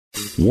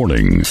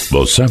Warning,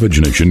 the Savage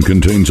Nation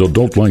contains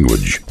adult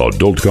language,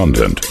 adult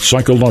content,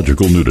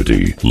 psychological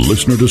nudity.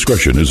 Listener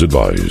discretion is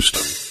advised.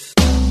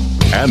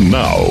 And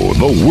now,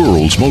 the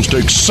world's most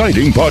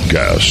exciting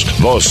podcast,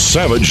 The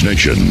Savage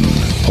Nation,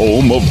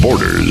 home of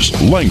borders,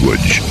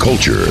 language,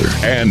 culture.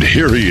 And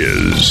here he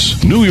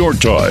is, New York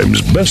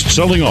Times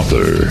best-selling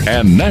author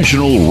and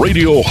National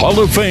Radio Hall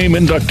of Fame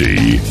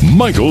inductee,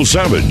 Michael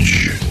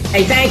Savage.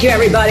 Hey, thank you,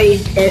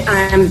 everybody.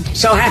 I'm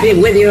so happy to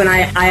be with you, and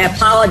I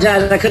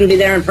apologize I couldn't be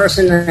there in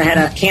person. I had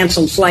a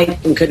canceled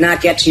flight and could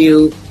not get to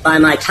you by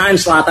my time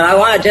slot. But I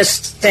want to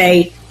just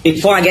say,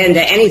 before I get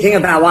into anything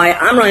about why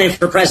I'm running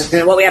for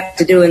president, what we have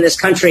to do in this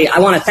country, I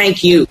want to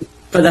thank you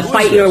for the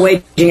fight you're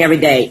waging every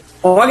day.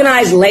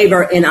 Organized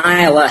labor in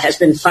Iowa has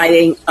been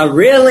fighting a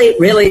really,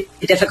 really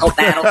difficult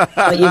battle,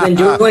 but you've been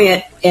doing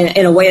it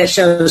in a way that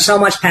shows so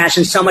much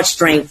passion, so much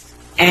strength.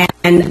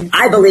 And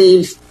I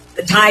believe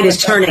the tide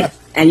is turning.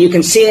 And you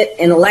can see it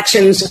in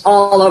elections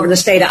all over the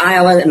state of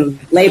Iowa, and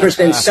labor's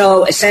been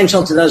so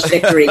essential to those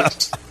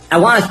victories. I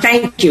want to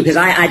thank you because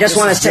I just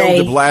want to say,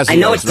 I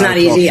know it's not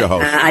easy.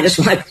 I just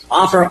want to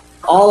offer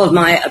all of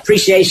my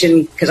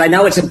appreciation because I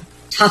know it's a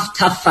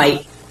tough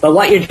fight. But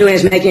what you're doing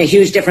is making a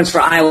huge difference for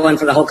Iowa and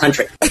for the whole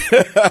country.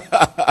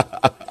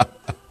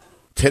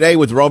 Today,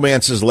 with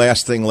romances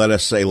lasting, let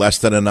us say, less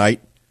than a night,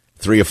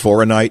 3 or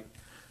 4 a night,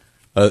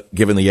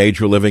 given the age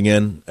we're living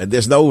in,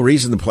 there's no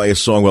reason to play a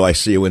song, Will I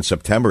See You in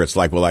September? It's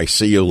like, Will I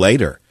See You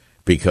Later?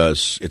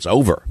 Because it's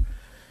over.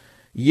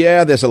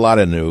 Yeah, there's a lot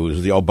of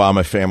news. The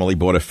Obama family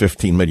bought a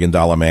 $15 million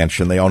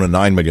mansion. They own a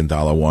 $9 million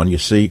one. You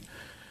see,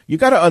 you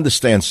got to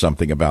understand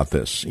something about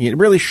this. You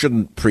really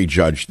shouldn't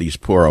prejudge these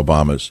poor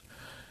Obamas.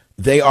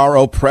 They are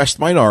oppressed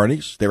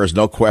minorities. There is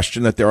no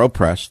question that they're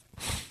oppressed.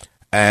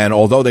 And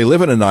although they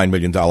live in a $9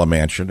 million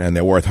mansion and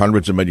they're worth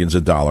hundreds of millions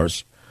of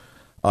dollars,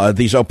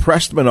 these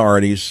oppressed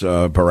minorities,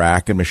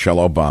 Barack and Michelle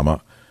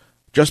Obama,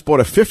 just bought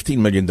a $15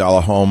 million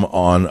home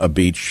on a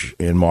beach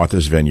in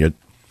Martha's Vineyard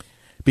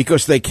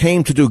because they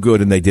came to do good,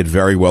 and they did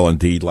very well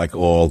indeed, like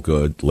all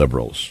good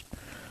liberals.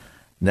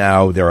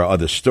 Now, there are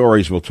other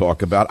stories we'll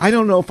talk about. I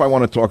don't know if I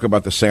want to talk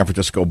about the San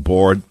Francisco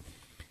board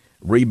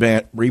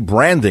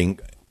rebranding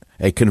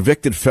a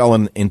convicted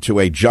felon into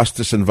a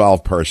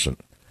justice-involved person.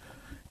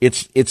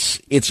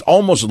 It's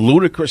almost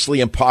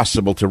ludicrously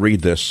impossible to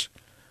read this,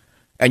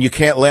 and you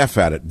can't laugh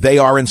at it. They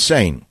are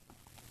insane.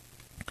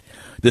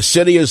 The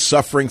city is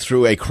suffering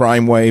through a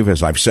crime wave.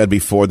 As I've said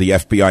before, the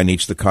FBI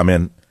needs to come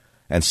in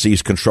and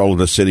seize control of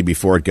the city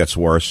before it gets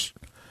worse.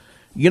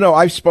 You know,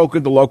 I've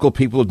spoken to local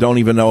people who don't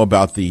even know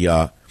about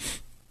the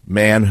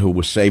man who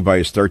was saved by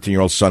his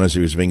 13-year-old son as he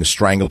was being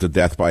strangled to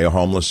death by a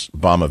homeless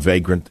bomb, a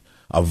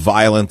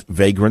violent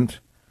vagrant.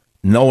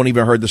 No one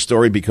even heard the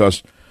story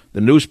because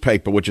the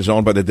newspaper, which is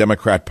owned by the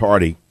Democrat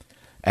Party,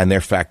 and their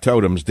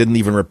factotums didn't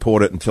even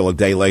report it until a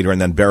day later and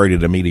then buried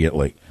it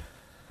immediately.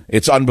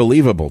 It's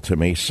unbelievable to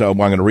me. So I'm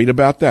going to read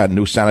about that.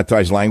 New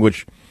sanitized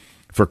language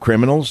for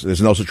criminals.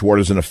 There's no such word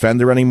as an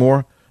offender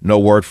anymore. No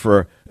word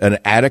for an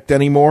addict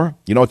anymore.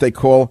 You know what they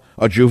call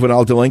a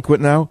juvenile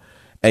delinquent now?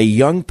 A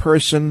young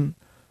person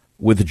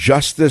with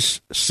justice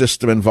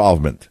system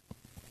involvement.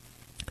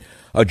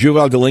 A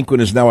juvenile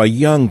delinquent is now a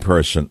young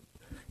person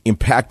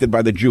impacted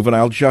by the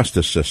juvenile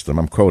justice system.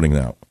 I'm quoting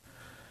now.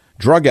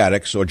 Drug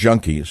addicts or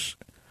junkies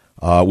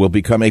will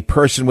become a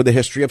person with a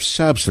history of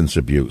substance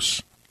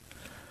abuse.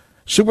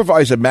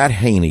 Supervisor Matt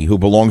Haney, who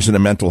belongs in a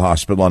mental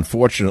hospital,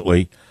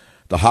 unfortunately,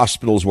 the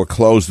hospitals were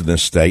closed in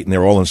this state, and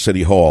they're all in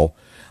City Hall.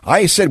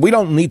 I said we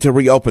don't need to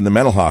reopen the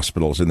mental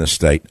hospitals in this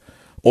state.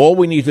 All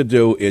we need to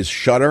do is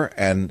shutter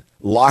and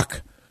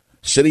lock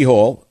City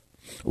Hall,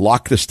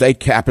 lock the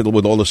state capitol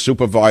with all the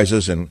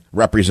supervisors and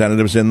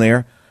representatives in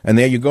there, and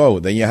there you go.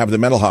 Then you have the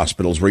mental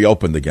hospitals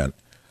reopened again.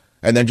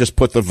 And then just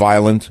put the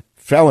violent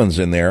felons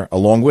in there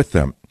along with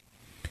them.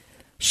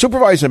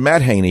 Supervisor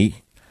Matt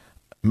Haney,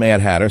 Mad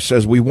Hatter,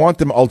 says we want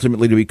them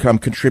ultimately to become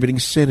contributing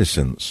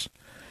citizens.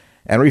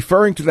 And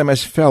referring to them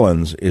as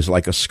felons is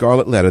like a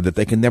scarlet letter that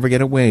they can never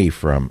get away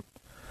from.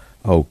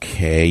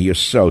 Okay, you're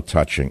so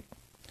touching.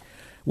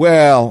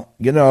 Well,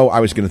 you know, I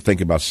was going to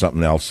think about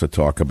something else to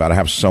talk about. I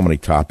have so many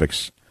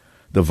topics.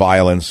 The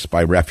violence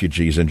by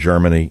refugees in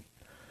Germany.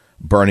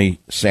 Bernie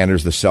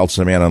Sanders, the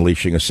Seltzer man,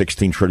 unleashing a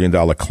 $16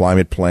 trillion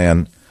climate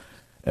plan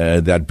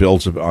that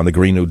builds on the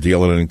Green New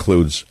Deal, and it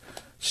includes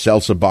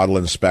seltzer bottle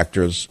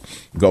inspectors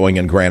going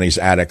in Granny's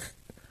attic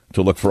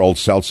to look for old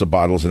seltzer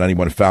bottles, and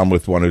anyone found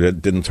with one who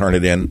didn't turn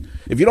it in.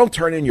 If you don't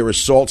turn in your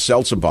assault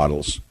seltzer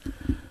bottles,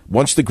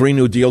 once the Green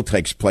New Deal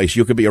takes place,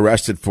 you could be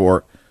arrested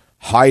for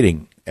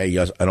hiding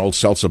an old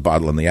seltzer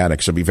bottle in the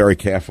attic, so be very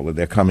careful that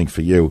they're coming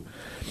for you.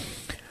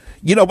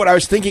 You know, but I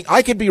was thinking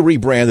I could be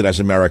rebranded as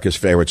America's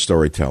favorite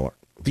storyteller.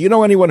 Do you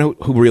know anyone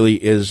who really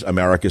is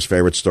America's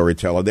favorite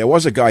storyteller? There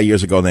was a guy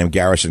years ago named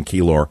Garrison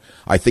Keillor.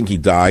 I think he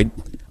died.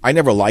 I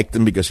never liked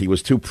him because he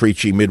was too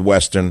preachy,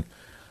 Midwestern,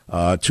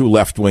 too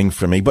left-wing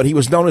for me. But he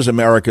was known as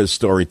America's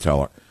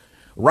storyteller.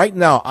 Right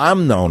now,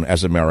 I'm known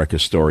as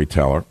America's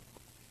storyteller,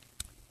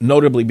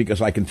 notably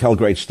because I can tell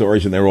great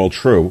stories and they're all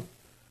true.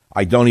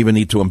 I don't even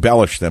need to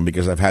embellish them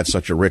because I've had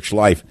such a rich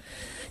life.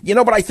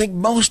 But I think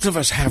most of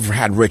us have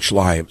had rich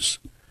lives.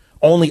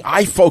 Only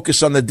I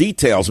focus on the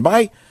details.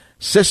 My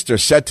sister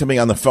said to me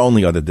on the phone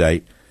the other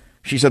day,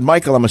 she said,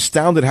 Michael, I'm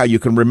astounded how you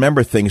can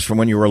remember things from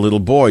when you were a little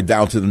boy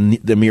down to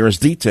the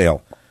merest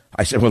detail.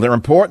 I said, well, they're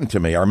important to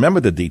me. I remember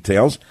the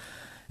details.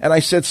 And I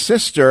said,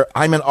 sister,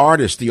 I'm an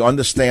artist. Do you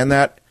understand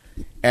that?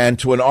 And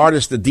to an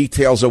artist, the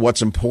details are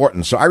what's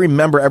important. So I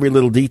remember every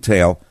little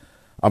detail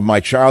of my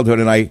childhood,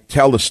 and I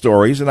tell the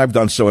stories, and I've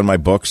done so in my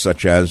books,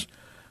 such as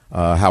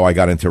how I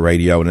got into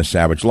radio and A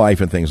Savage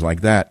Life and things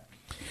like that.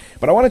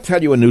 But I want to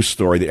tell you a new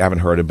story that you haven't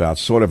heard about,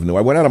 sort of new.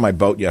 I went out on my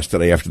boat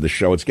yesterday after the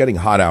show. It's getting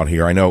hot out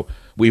here. I know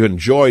we've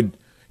enjoyed,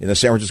 in the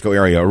San Francisco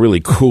area, a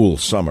really cool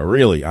summer,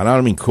 really. And I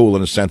don't mean cool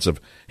in the sense of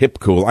hip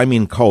cool. I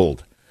mean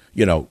cold.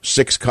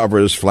 6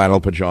 covers, flannel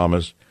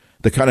pajamas,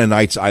 the kind of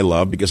nights I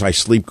love because I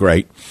sleep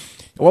great.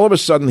 All of a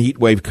sudden, the heat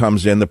wave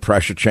comes in, the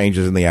pressure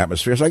changes in the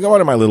atmosphere. So I go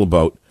out on my little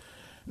boat.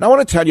 Now, I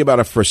want to tell you about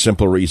it for a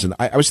simple reason.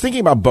 I was thinking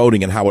about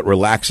boating and how it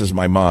relaxes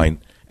my mind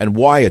and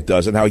why it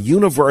does and how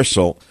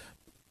universally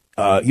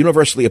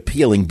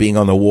appealing being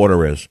on the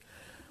water is.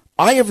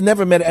 I have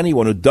never met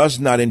anyone who does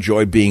not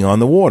enjoy being on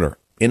the water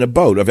in a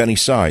boat of any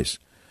size.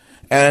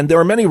 And there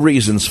are many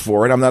reasons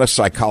for it. I'm not a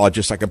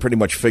psychologist. I can pretty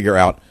much figure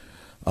out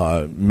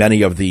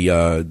many of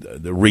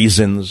the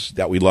reasons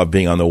that we love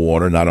being on the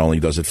water. Not only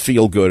does it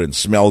feel good and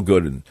smell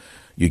good and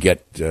you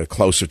get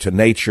closer to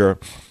nature,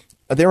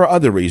 there are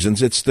other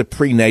reasons. It's the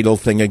prenatal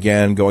thing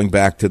again, going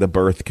back to the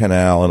birth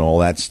canal and all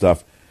that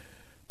stuff.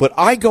 But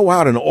I go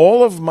out and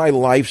all of my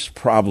life's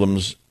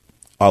problems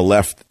are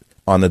left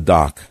on the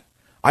dock.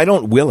 I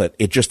don't will it.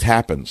 It just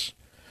happens.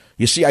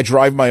 You see, I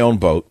drive my own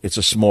boat. It's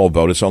a small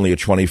boat. It's only a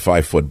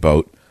 25-foot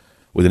boat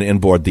with an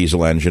inboard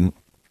diesel engine.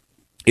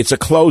 It's a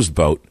closed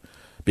boat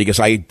because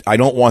I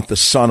don't want the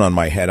sun on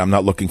my head. I'm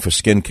not looking for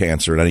skin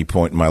cancer at any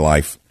point in my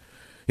life.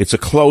 It's a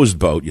closed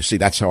boat. You see,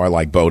 that's how I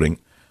like boating.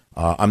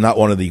 I'm not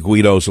one of the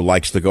Guidos who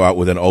likes to go out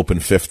with an open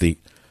 50,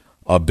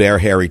 a bare,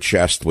 hairy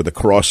chest with a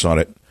cross on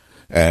it,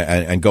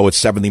 and go at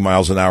 70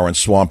 miles an hour and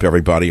swamp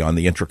everybody on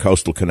the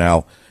Intracoastal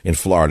Canal in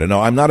Florida.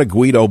 No, I'm not a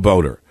Guido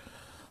boater.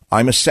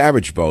 I'm a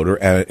savage boater,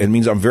 and it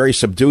means I'm a very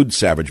subdued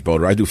savage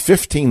boater. I do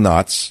 15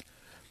 knots,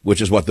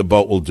 which is what the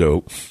boat will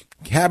do.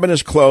 Cabin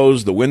is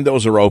closed. The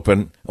windows are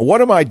open. And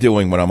what am I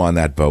doing when I'm on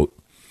that boat?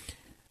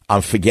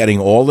 I'm forgetting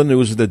all the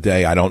news of the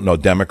day. I don't know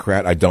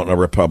Democrat. I don't know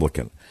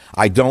Republican.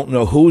 I don't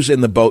know who's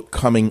in the boat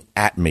coming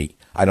at me.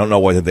 I don't know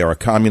whether they're a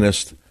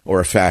communist or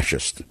a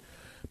fascist.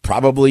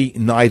 Probably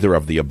neither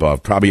of the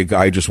above. Probably a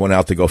guy who just went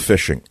out to go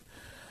fishing.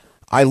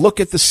 I look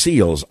at the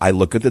seals. I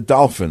look at the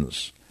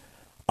dolphins.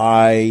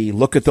 I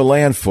look at the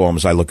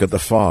landforms. I look at the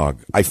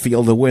fog. I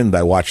feel the wind.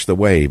 I watch the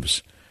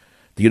waves.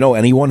 Do you know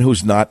anyone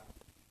who's not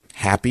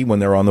happy when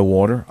they're on the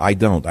water? I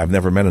don't. I've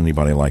never met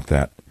anybody like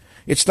that.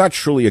 It's not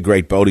truly a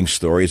great boating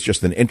story. It's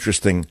just an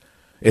interesting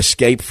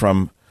escape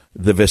from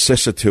the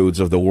vicissitudes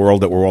of the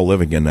world that we're all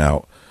living in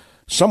now.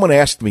 Someone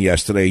asked me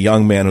yesterday, a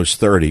young man who's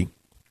 30,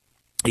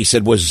 he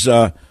said, were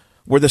the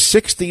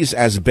 60s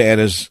as bad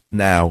as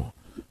now?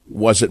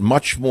 Was it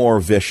much more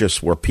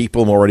vicious? Were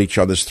people more at each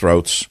other's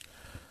throats?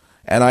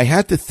 And I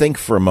had to think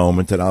for a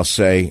moment, and I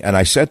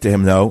said to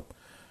him, no,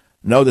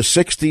 the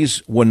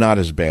 60s were not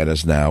as bad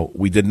as now.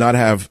 We did not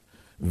have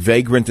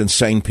vagrant,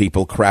 insane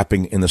people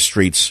crapping in the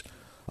streets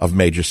of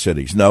major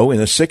cities. No, in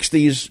the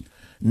 60s,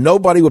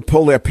 nobody would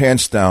pull their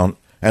pants down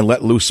and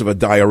let loose of a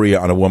diarrhea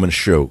on a woman's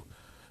shoe.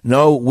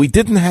 No, we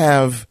didn't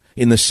have,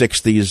 in the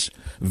 60s,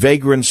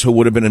 vagrants who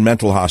would have been in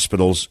mental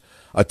hospitals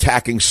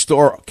attacking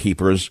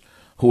storekeepers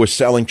who were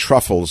selling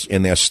truffles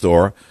in their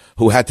store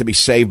who had to be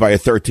saved by a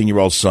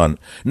 13-year-old son.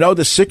 No,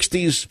 the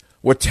 60s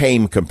were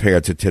tame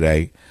compared to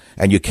today,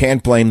 and you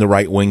can't blame the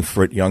right wing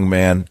for it, young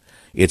man.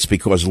 It's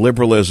because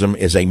liberalism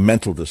is a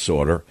mental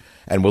disorder,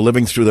 and we're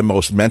living through the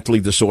most mentally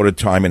disordered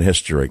time in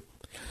history.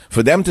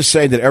 For them to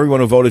say that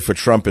everyone who voted for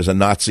Trump is a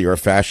Nazi or a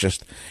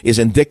fascist is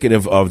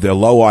indicative of their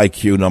low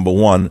IQ, number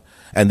one,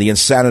 and the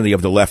insanity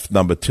of the left,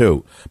 number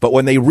two. But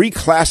when they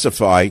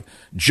reclassify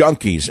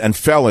junkies and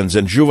felons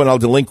and juvenile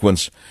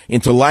delinquents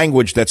into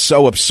language that's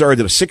so absurd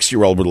that a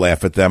 6-year-old would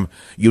laugh at them,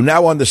 you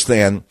now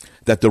understand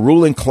that the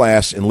ruling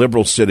class in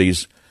liberal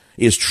cities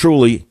is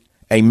truly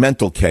a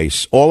mental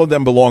case. All of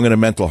them belong in a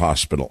mental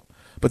hospital.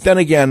 But then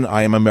again,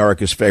 I am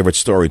America's favorite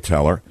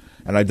storyteller,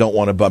 and I don't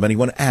want to bum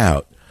anyone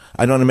out.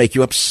 I don't want to make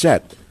you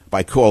upset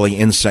by calling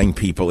insane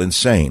people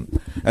insane.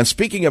 And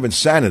speaking of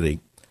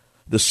insanity,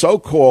 the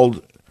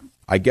so-called,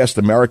 I guess,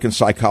 the American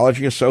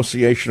Psychology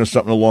Association or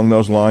something along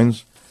those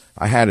lines,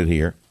 I had it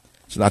here.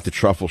 It's not the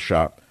truffle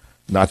shop,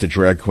 not the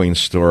drag queen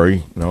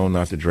story. No,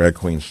 not the drag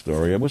queen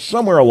story. It was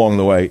somewhere along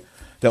the way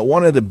that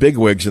one of the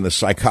bigwigs in the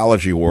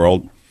psychology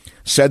world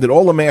said that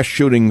all the mass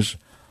shootings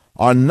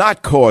are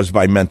not caused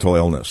by mental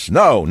illness.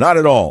 No, not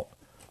at all.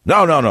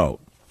 No.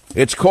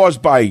 It's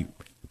caused by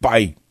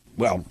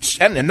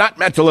and not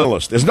mental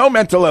illness. There's no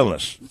mental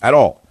illness at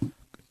all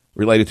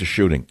related to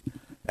shooting.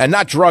 And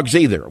not drugs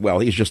either. Well,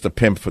 he's just a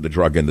pimp for the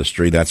drug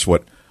industry. That's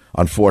what,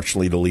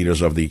 unfortunately, the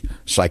leaders of the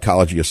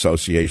psychology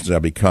associations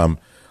have become.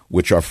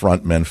 which are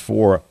frontmen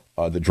for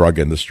the drug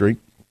industry.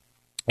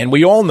 And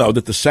we all know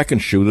that the second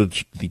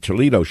shooter, the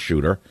Toledo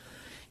shooter,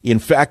 in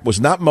fact,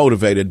 was not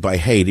motivated by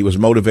hate. He was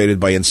motivated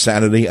by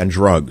insanity and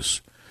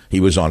drugs.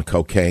 He was on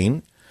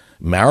cocaine,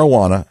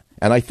 marijuana,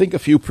 and I think a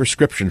few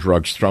prescription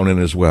drugs thrown in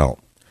as well.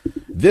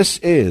 This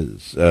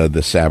is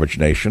the Savage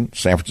Nation.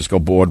 San Francisco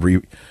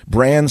board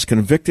brands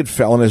convicted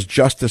felon as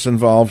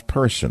justice-involved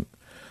person.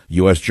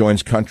 U.S.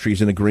 joins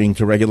countries in agreeing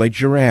to regulate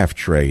giraffe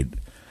trade.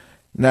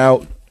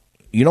 Now,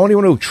 you know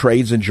anyone who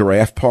trades in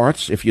giraffe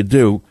parts? If you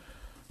do,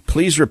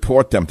 please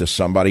report them to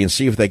somebody and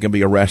see if they can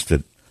be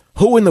arrested.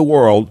 Who in the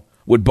world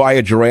would buy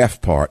a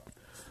giraffe part?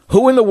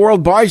 Who in the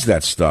world buys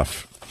that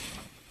stuff?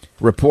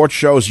 Report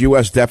shows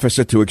U.S.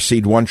 deficit to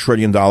exceed $1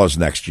 trillion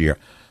next year.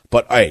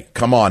 But, hey,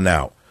 come on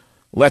now.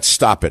 Let's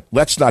stop it.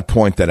 Let's not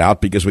point that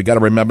out because we got to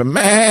remember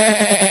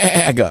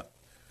MAGA.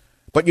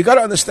 But you got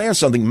to understand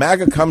something.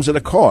 MAGA comes at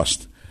a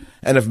cost.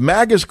 And if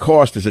MAGA's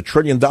cost is $1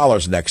 trillion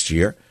next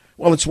year,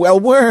 well, it's well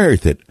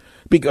worth it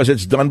because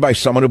it's done by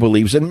someone who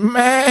believes in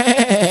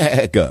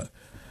MAGA.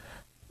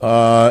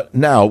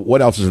 Now,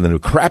 what else is in the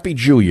news? Crappy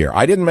Jew Year.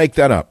 I didn't make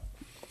that up.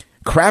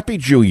 Crappy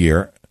Jew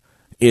Year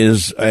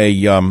is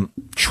a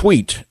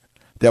tweet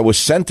that was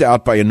sent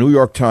out by a New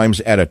York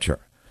Times editor.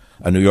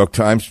 A New York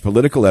Times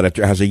political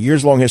editor has a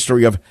years-long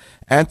history of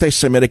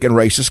anti-Semitic and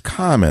racist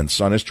comments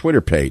on his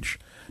Twitter page.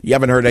 You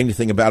haven't heard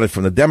anything about it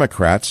from the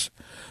Democrats,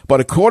 but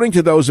according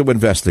to those who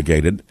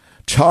investigated,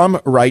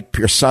 Tom Wright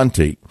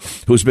Piersanti,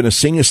 who's been a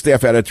senior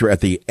staff editor at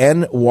the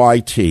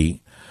NYT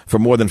for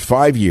more than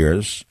 5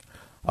 years,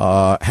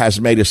 has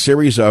made a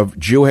series of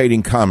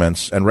Jew-hating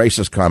comments and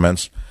racist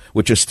comments,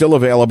 which is still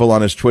available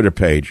on his Twitter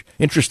page.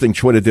 Interesting,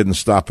 Twitter didn't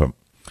stop him.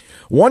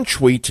 One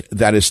tweet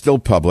that is still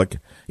public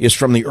is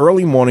from the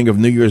early morning of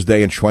New Year's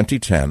Day in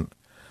 2010,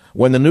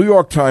 when the New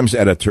York Times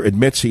editor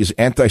admits he's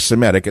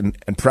anti-Semitic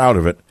and proud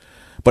of it,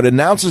 but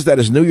announces that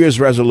his New Year's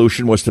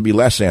resolution was to be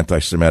less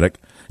anti-Semitic,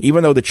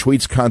 even though the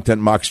tweet's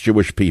content mocks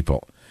Jewish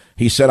people.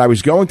 He said, I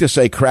was going to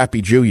say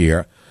crappy Jew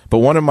year, but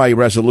one of my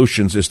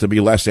resolutions is to be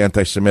less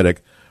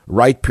anti-Semitic.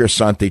 Wright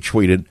Piersanti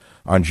tweeted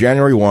on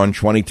January 1,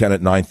 2010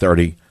 at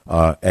 9:30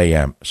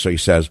 a.m. So he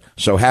says,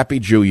 so happy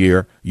Jew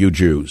year, you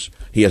Jews.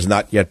 He has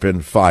not yet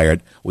been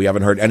fired. We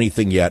haven't heard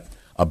anything yet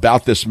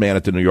about this man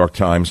at the New York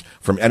Times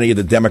from any of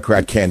the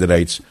Democrat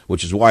candidates,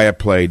 which is why I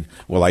played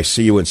Will I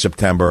See You in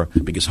September,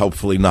 because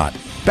hopefully not.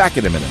 Back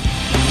in a minute.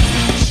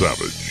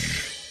 Savage.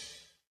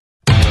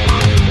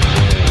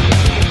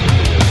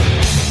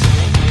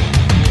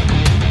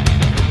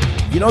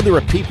 You know, there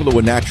are people who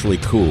are naturally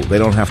cool. They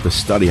don't have to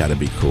study how to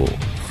be cool.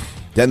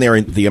 Then there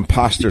are the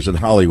imposters in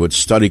Hollywood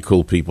study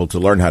cool people to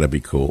learn how to be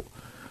cool,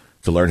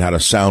 to learn how to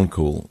sound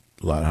cool,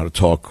 learn how to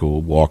talk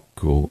cool, walk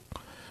cool.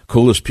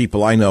 Coolest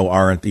people I know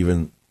aren't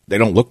even, they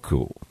don't look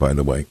cool, by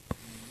the way.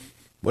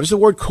 What does the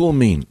word cool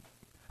mean?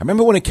 I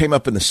remember when it came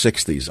up in the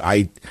 60s,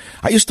 I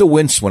used to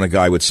wince when a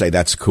guy would say,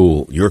 that's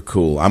cool, you're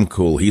cool, I'm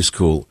cool, he's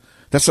cool.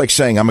 That's like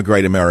saying, I'm a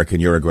great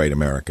American, you're a great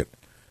American.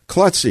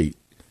 Klutzy,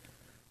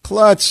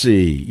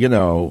 you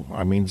know,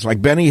 I mean, it's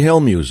like Benny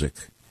Hill music.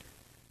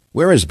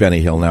 Where is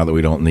Benny Hill now that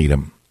we don't need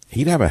him?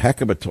 He'd have a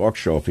heck of a talk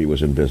show if he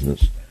was in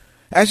business.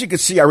 As you can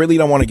see, I really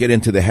don't want to get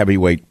into the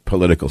heavyweight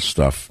political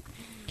stuff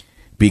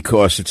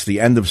because it's the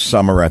end of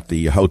summer at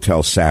the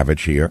Hotel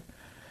Savage here,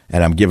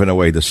 and I'm giving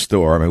away the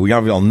store. I mean, we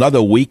have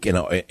another week in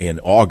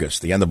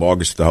August, the end of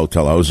August at the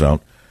Hotel Ozone.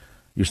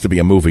 Used to be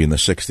a movie in the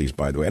 60s,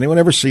 by the way. Anyone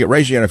ever see it?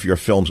 Raise your hand if you're a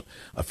films.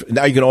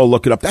 Now you can all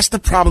look it up. That's the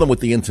problem with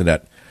the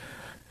Internet.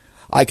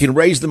 I can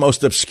raise the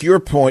most obscure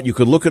point. You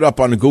could look it up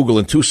on Google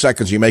in 2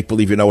 seconds. You make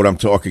believe you know what I'm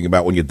talking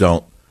about when you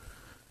don't.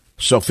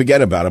 So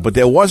forget about it. But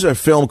there was a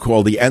film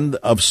called The End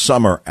of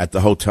Summer at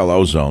the Hotel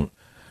Ozone.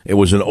 It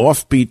was an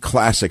offbeat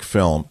classic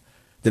film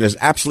that has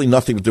absolutely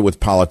nothing to do with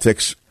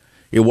politics.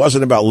 It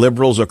wasn't about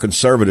liberals or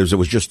conservatives. It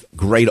was just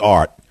great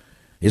art.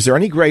 Is there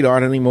any great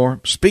art anymore?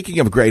 Speaking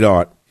of great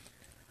art,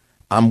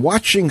 I'm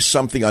watching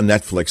something on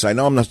Netflix. I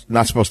know I'm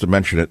not supposed to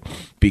mention it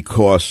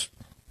because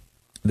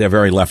they're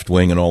very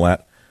left-wing and all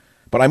that.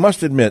 But I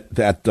must admit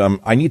that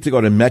I need to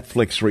go to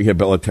Netflix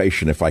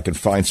Rehabilitation if I can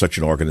find such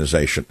an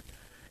organization.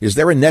 Is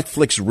there a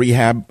Netflix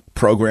rehab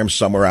program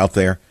somewhere out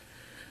there?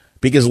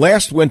 Because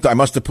last winter I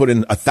must have put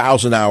in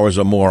 1,000 hours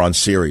or more on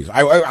series.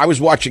 I was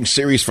watching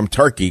series from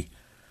Turkey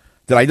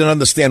that I didn't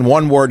understand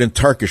one word in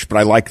Turkish, but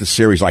I liked the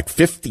series, like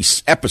 50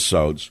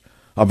 episodes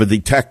of a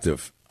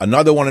detective.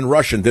 Another one in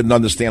Russian, didn't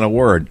understand a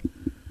word.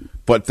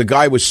 But the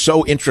guy was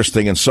so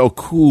interesting and so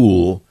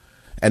cool,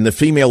 and the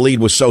female lead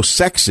was so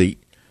sexy,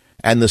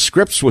 and the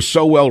scripts were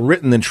so well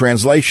written in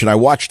translation, I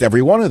watched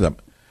every one of them.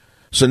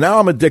 So now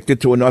I'm addicted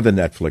to another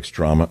Netflix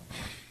drama,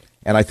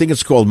 and I think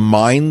it's called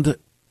Mind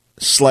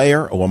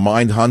Slayer or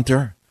Mind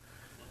Hunter.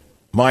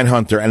 Mind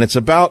Hunter, and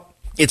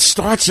it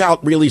starts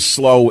out really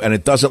slow, and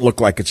it doesn't look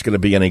like it's going to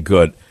be any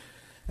good.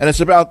 And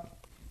it's about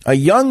a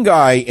young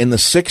guy in the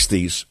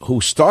 60s who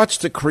starts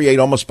to create,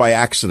 almost by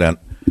accident,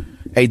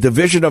 a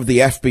division of the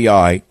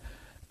FBI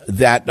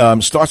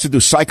that starts to do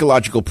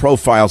psychological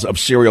profiles of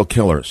serial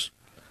killers.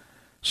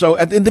 So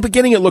in the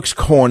beginning, it looks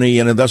corny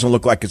and it doesn't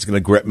look like it's going to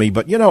grip me.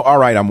 But, all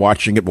right, I'm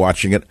watching it.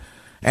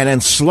 And then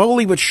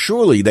slowly but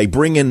surely, they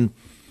bring in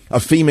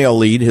a female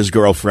lead, his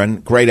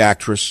girlfriend, great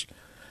actress.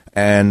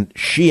 And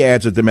she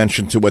adds a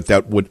dimension to it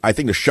that I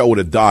think the show would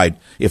have died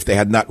if they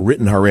had not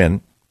written her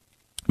in,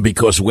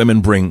 because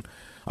women bring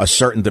a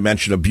certain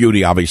dimension of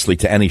beauty, obviously,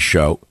 to any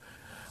show.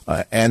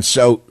 And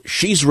so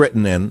she's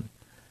written in.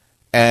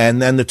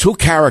 And then the two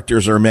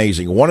characters are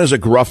amazing. One is a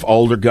gruff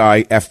older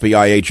guy,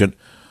 FBI agent,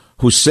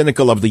 who's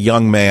cynical of the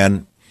young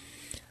man.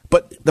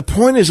 But the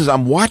point is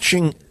I'm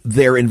watching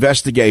their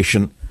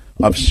investigation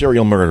of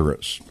serial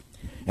murderers.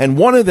 And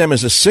one of them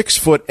is a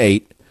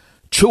 6'8",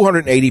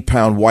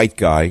 280-pound white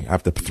guy, I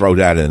have to throw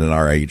that in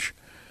our age,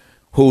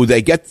 who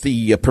they get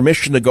the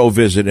permission to go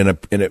visit in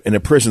a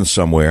prison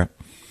somewhere.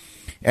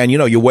 And,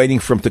 you're waiting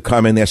for him to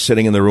come in. They're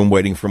sitting in the room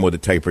waiting for him with a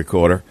tape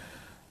recorder.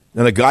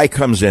 Then a guy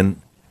comes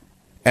in,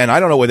 and I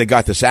don't know where they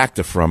got this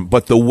actor from,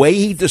 but the way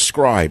he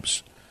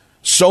describes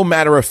so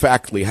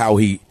matter-of-factly how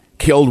he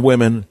killed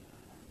women,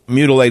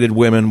 mutilated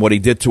women, what he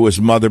did to his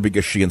mother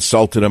because she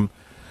insulted him.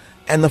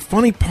 And the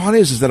funny part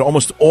is that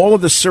almost all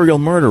of the serial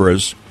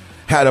murderers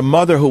had a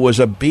mother who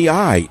was a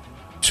BI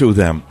to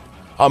them,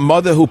 a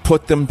mother who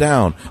put them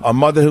down, a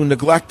mother who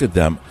neglected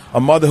them, a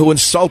mother who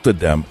insulted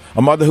them,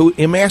 a mother who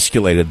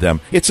emasculated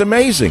them. It's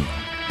amazing,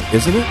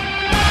 isn't it?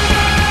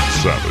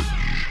 Savage.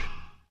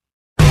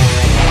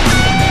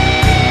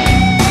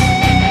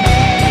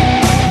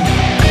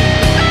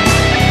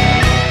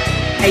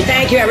 Hey,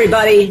 thank you,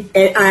 everybody.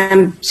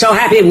 I'm so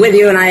happy with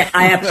you, and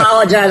I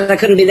apologize. I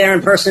couldn't be there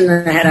in person.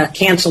 I had a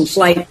canceled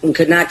flight and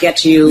could not get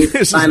to you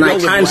by my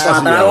time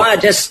slot. But I want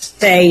to just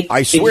say,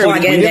 before I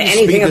get into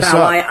anything about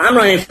why I'm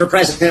running for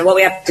president, what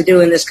we have to do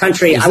in this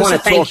country, I want to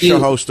thank you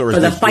for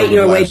the fight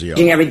you're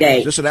waging every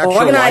day.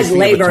 Organized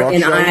labor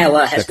in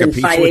Iowa has been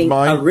fighting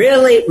a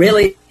really,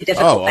 really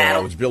difficult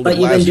battle, but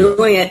you've been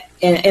doing it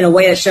in a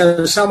way that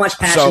shows so much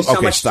passion,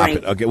 so much strength.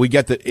 Stop it. Okay, we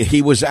get that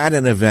he was at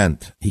an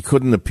event. He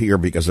couldn't appear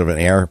because of an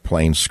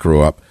airplane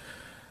screw-up.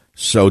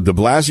 So de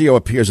Blasio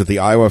appears at the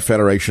Iowa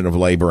Federation of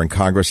Labor and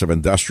Congress of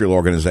Industrial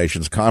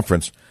Organizations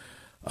conference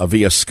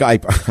via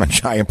Skype on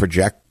giant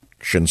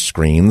projection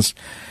screens.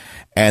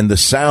 And the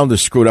sound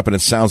is screwed up, and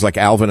it sounds like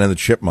Alvin and the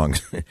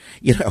Chipmunks.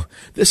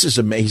 This is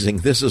amazing.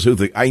 This is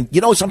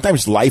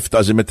sometimes life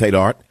does imitate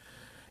art.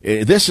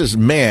 This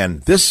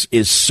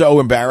is so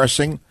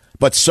embarrassing,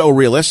 but so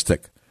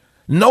realistic.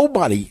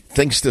 Nobody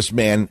thinks this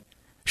man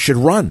should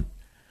run.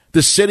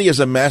 The city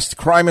is a mess.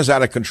 Crime is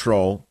out of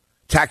control.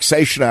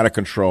 Taxation out of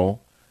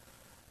control.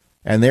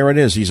 And there it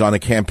is. He's on a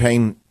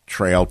campaign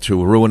trail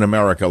to ruin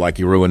America like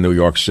he ruined New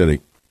York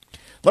City.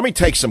 Let me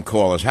take some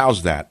callers.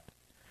 How's that?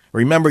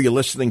 Remember, you're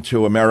listening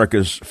to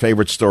America's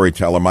favorite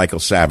storyteller, Michael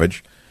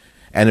Savage.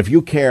 And if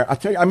you care, I'll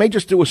tell you, I may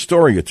just do a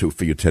story or two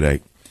for you today.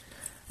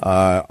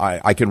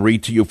 I can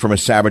read to you from a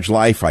Savage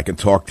life. I can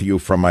talk to you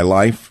from my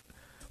life.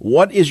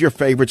 What is your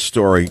favorite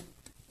story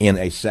in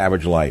a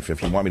Savage life?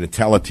 If you want me to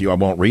tell it to you, I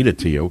won't read it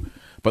to you.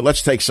 But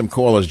let's take some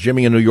callers.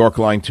 Jimmy in New York,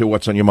 line 2.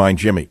 What's on your mind,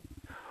 Jimmy?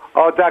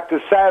 Oh, Dr.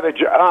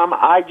 Savage,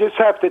 I just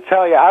have to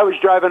tell you, I was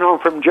driving home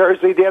from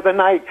Jersey the other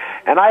night,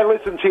 and I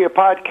listen to your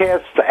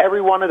podcasts,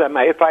 every one of them.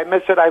 If I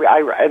miss it,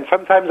 and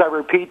sometimes I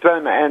repeat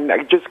them, and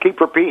I just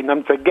keep repeating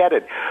them to get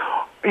it.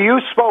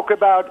 You spoke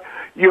about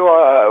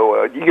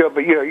your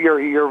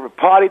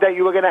party that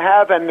you were going to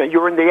have, and you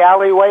were in the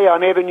alleyway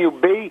on Avenue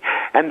B,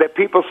 and the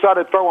people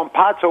started throwing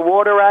pots of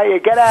water at you.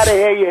 Get out of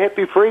here, you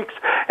hippie freaks!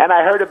 And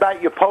I heard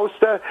about your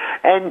poster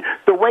and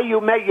the way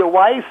you met your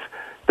wife.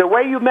 The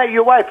way you met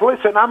your wife.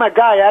 Listen, I'm a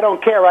guy. I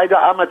don't care.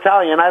 I'm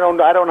Italian. I don't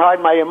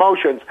hide my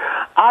emotions.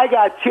 I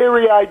got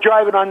teary-eyed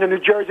driving on the New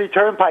Jersey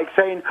Turnpike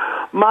saying,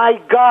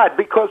 my God,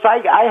 because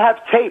I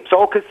have tapes,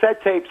 old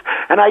cassette tapes,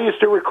 and I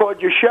used to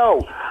record your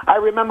show. I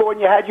remember when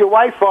you had your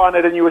wife on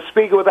it and you were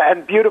speaking with her,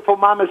 and beautiful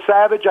Mama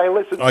Savage. I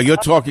listened to you're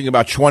talking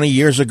about 20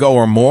 years ago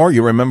or more?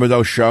 You remember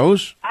those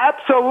shows?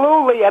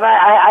 Absolutely, and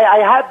I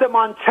had them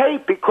on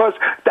tape because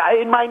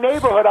in my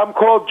neighborhood I'm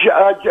called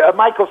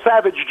Michael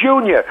Savage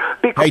Jr.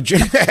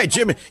 Hey,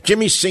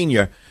 Jimmy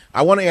Sr.,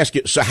 I want to ask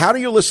you, so how do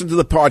you listen to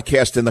the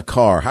podcast in the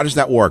car? How does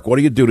that work? What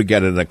do you do to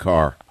get it in the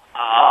car?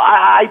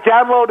 I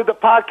downloaded the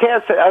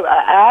podcast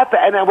app,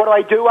 and then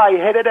what do? I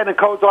hit it, and it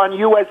goes on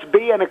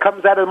USB, and it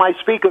comes out of my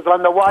speakers on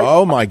the Wi-Fi.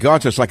 Oh, my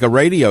God, it's like a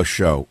radio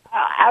show.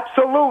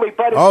 Absolutely.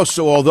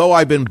 So although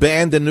I've been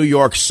banned in New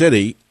York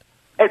City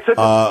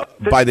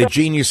by the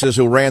geniuses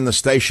who ran the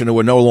station who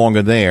are no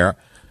longer there,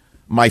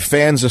 my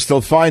fans are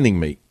still finding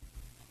me.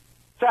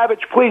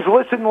 Savage, please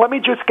listen. Let me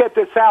just get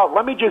this out.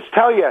 Let me just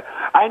tell you.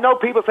 I know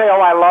people say,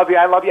 "Oh, I love you,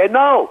 I love you."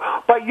 No,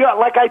 but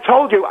like I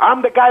told you,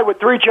 I'm the guy with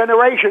 3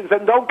 generations,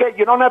 and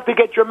you don't have to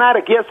get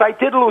dramatic. Yes, I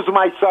did lose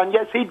my son.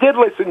 Yes, he did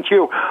listen to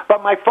you,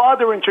 but my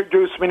father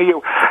introduced me to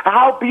you.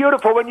 How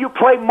beautiful when you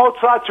play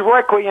Mozart's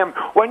Requiem,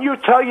 when you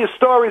tell your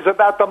stories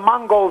about the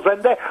Mongols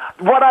and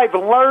what I've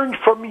learned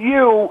from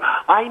you,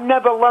 I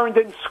never learned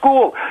in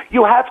school.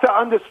 You have to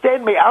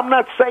understand me. I'm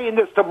not saying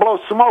this to blow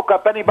smoke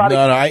up anybody.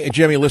 No,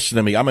 Jimmy, listen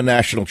to me. I'm a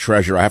national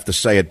treasure. I have to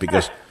say it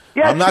because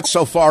Yes. I'm not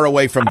so far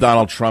away from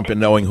Donald Trump and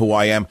knowing who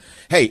I am.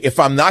 Hey, if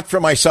I'm not for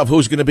myself,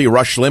 who's going to be?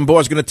 Rush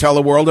Limbaugh is going to tell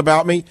the world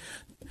about me?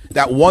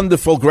 That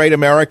wonderful, great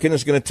American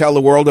is going to tell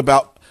the world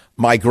about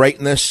my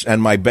greatness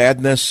and my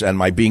badness and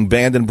my being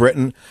banned in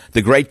Britain.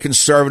 The great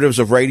conservatives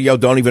of radio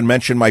don't even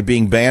mention my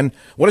being banned.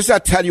 What does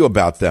that tell you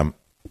about them?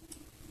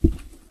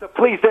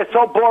 Please, they're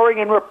so boring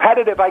and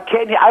repetitive. I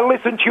can't. I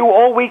listen to you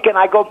all week, and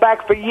I go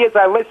back for years.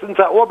 I listen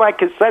to all my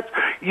cassettes.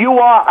 You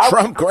are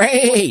Trump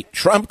great.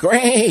 Trump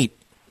great.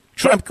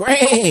 Trump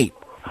great.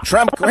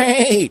 Trump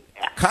great.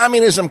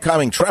 Communism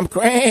coming. Trump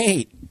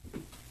great.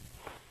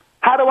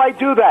 How do I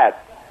do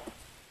that?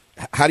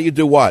 How do you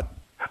do what?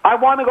 I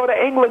want to go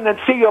to England and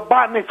see your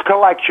botanist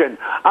collection.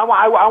 I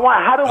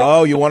want. How do?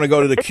 Oh, you want to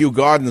go to the Kew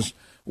Gardens?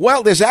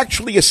 Well, there's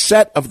actually a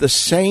set of the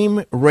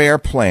same rare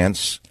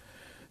plants.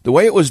 The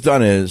way it was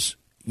done is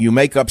you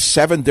make up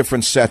 7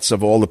 different sets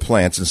of all the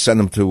plants and send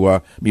them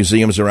to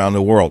museums around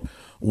the world.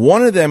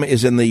 One of them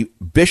is in the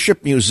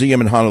Bishop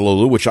Museum in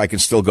Honolulu, which I can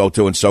still go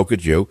to, and so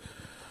could you.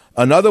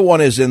 Another one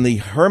is in the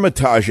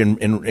Hermitage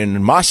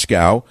in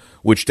Moscow,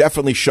 which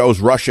definitely shows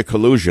Russia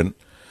collusion,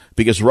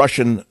 because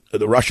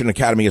the Russian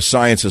Academy of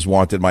Sciences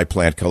wanted my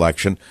plant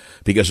collection,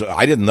 because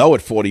I didn't know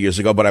it 40 years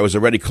ago, but I was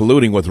already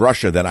colluding with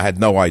Russia then. I had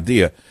no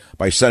idea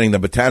by sending the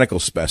botanical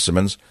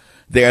specimens.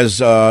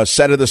 There's a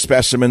set of the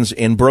specimens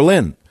in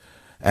Berlin,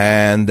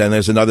 and then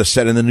there's another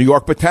set in the New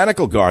York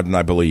Botanical Garden,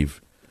 I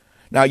believe.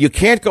 Now, you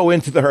can't go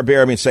into the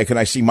herbarium and say, can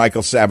I see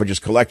Michael Savage's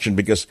collection,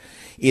 because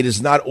it is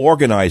not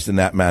organized in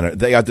that manner.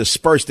 They are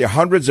dispersed. There are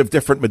hundreds of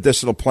different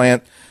medicinal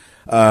plant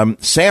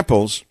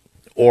samples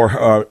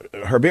or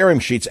herbarium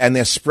sheets, and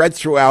they're spread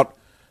throughout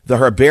the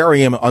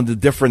herbarium under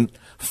different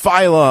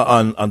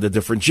phyla, under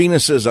different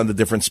genuses, under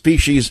different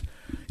species.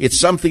 It's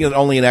something that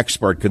only an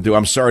expert could do.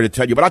 I'm sorry to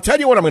tell you, but I'll tell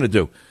you what I'm going to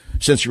do,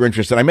 since you're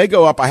interested. I may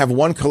go up. I have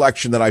one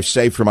collection that I've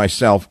saved for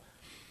myself,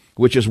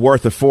 which is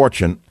worth a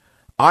fortune.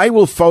 I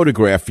will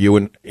photograph you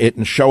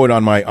and show it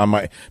on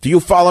my. Do you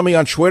follow me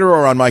on Twitter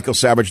or on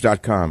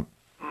michaelsavage.com?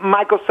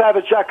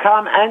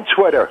 michaelsavage.com and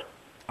Twitter.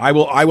 I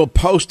will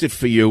post it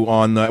for you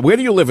on. Where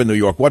do you live in New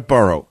York? What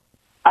borough?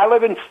 I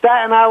live in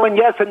Staten Island,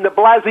 yes, and de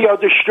Blasio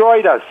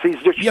destroyed us. He's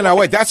destroyed. You know,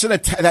 wait,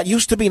 that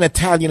used to be an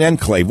Italian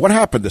enclave. What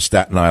happened to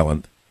Staten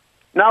Island?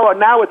 No,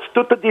 now it's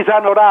tutto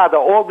disonorato,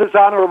 all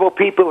dishonorable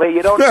people here.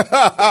 You don't.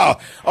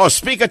 Oh,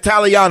 speak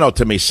Italiano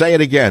to me. Say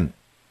it again.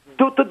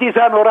 Tutto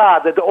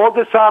disonorato, all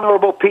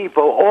dishonorable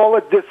people, all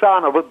are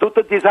dishonorable.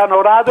 Tutto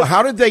disonorato. Well,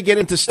 how did they get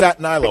into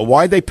Staten Island?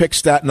 Why'd they pick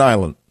Staten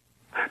Island?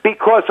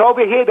 Because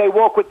over here they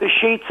walk with the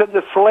sheets and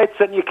the slits,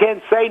 and you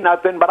can't say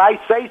nothing, but I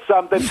say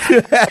something.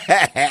 They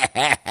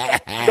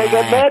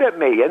get mad at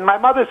me, and my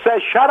mother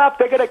says, shut up,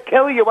 they're going to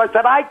kill you. I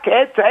said, I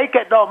can't take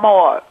it no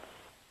more.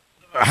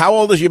 How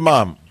old is your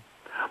mom?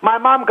 My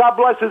mom, God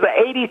bless her, is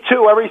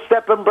 82. Every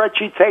step in bread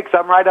she takes,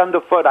 I'm right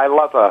underfoot. I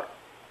love her.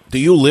 Do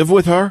you live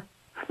with her?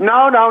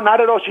 No,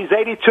 not at all. She's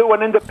 82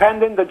 and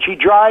independent, and she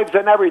drives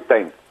and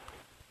everything.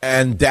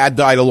 And Dad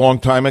died a long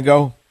time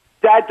ago?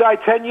 Dad died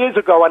 10 years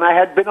ago, and I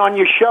had been on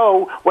your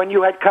show when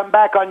you had come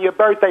back on your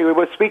birthday. We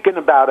were speaking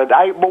about it.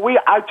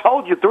 I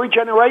told you, 3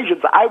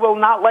 generations. I will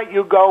not let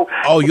you go.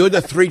 Oh, you're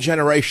the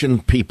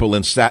 3-generation people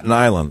in Staten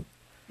Island.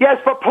 Yes,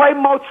 but play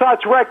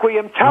Mozart's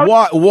Requiem.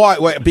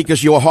 Why?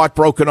 Because you were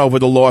heartbroken over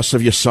the loss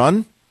of your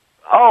son?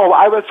 Oh,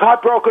 I was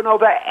heartbroken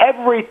over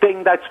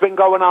everything that's been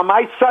going on.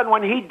 My son,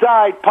 when he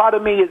died, part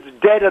of me is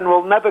dead and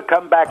will never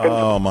come back.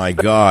 Oh, my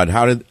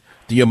God.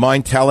 Do you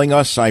mind telling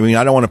us? I mean,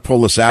 I don't want to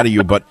pull this out of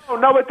you, but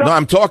no,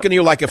 I'm talking to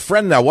you like a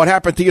friend now. What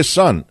happened to your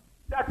son?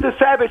 Dr.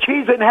 Savage,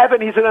 he's in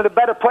heaven. He's in a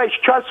better place.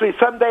 Trust me,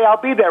 someday I'll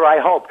be there,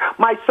 I hope.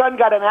 My son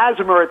got an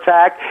asthma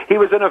attack. He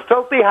was in a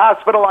filthy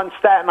hospital on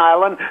Staten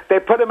Island. They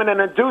put him in an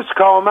induced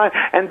coma,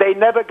 and they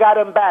never got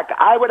him back.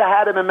 I would have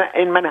had him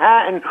in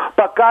Manhattan,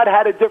 but God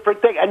had a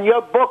different thing. And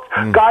your book,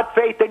 God,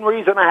 Faith, and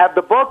Reason, I have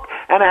the book,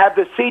 and I have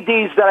the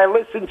CDs that I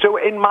listen to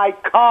in my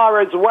car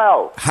as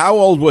well. How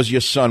old was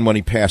your son when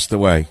he passed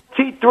away?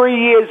 3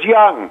 years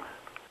young.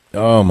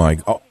 Oh, my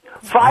God.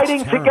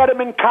 Fighting to get him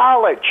in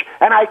college,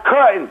 and I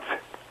couldn't.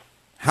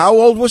 How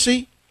old was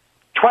he?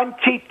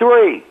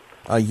 23.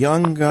 A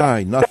young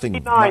guy. Nothing.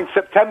 79,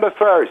 September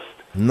 1st.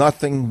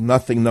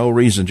 Nothing, no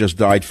reason. Just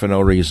died for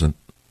no reason.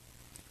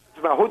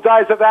 Who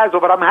dies of asthma?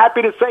 But I'm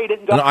happy to say he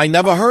didn't die. No, I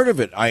never heard of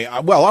it.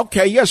 Well,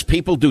 okay, yes,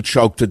 people do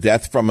choke to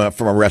death from a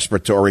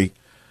respiratory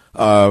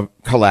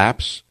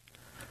collapse.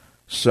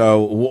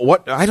 So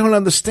what? I don't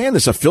understand.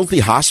 It's a filthy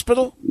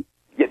hospital?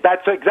 Yeah,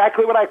 that's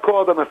exactly what I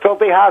called them, a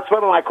filthy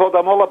hospital, and I called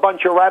them all a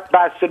bunch of rat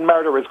bastard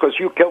murderers because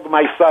you killed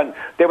my son.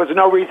 There was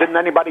no reason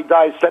anybody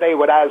dies today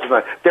with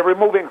asthma. They're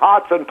removing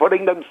hearts and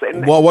putting them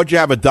in. Well, what'd you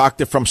have, a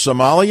doctor from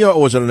Somalia,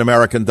 or was it an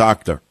American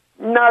doctor?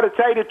 No, to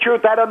tell you the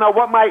truth, I don't know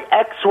what my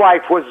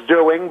ex-wife was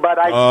doing, but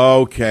I...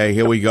 Okay,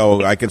 here we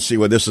go. I can see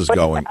where this is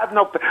going.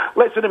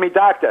 Listen to me,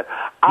 doctor.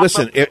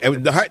 Listen,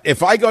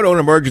 if I go to an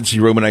emergency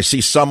room and I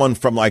see someone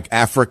from, like,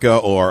 Africa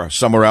or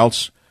somewhere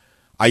else,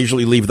 I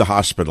usually leave the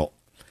hospital.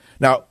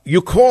 Now,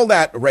 you call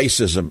that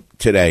racism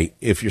today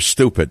if you're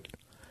stupid.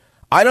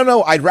 I don't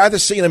know. I'd rather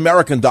see an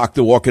American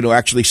doctor walk in who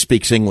actually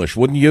speaks English,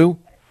 wouldn't you?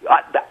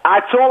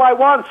 That's all I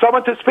want,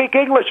 someone to speak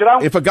English.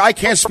 If a guy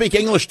can't speak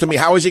English to me,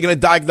 how is he going to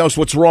diagnose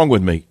what's wrong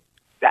with me?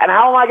 And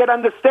how am I going to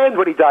understand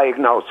what he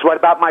diagnosed? What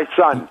about my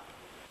son?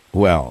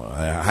 Well,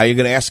 how are you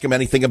going to ask him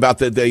anything about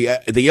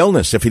the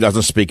illness if he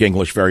doesn't speak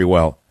English very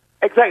well?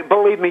 Exactly.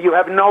 Believe me, you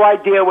have no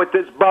idea what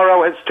this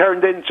borough has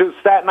turned into.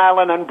 Staten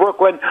Island and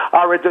Brooklyn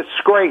are a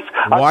disgrace.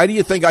 Why do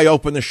you think I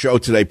opened the show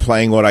today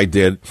playing what I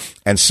did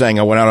and saying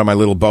I went out on my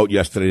little boat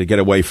yesterday to get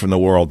away from the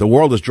world? The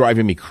world is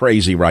driving me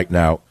crazy right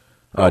now,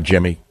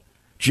 Jimmy.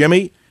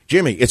 Jimmy,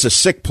 it's a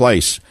sick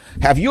place.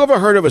 Have you ever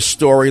heard of a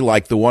story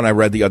like the one I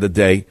read the other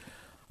day?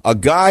 A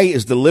guy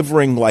is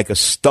delivering like a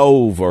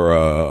stove or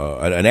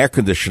an air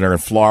conditioner in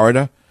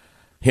Florida,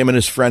 him and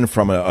his friend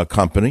from a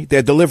company.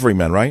 They're delivery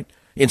men, right?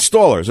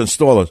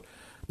 Installers.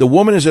 The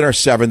woman is in her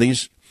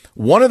 70s.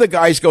 One of the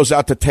guys goes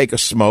out to take a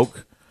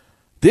smoke.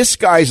 This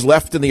guy's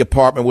left in the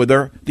apartment with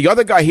her. The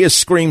other guy hears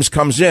screams,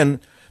 comes in.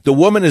 The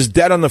woman is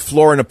dead on the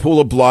floor in a pool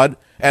of blood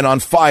and on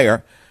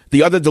fire.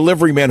 The other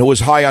delivery man, who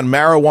was high on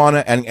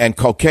marijuana and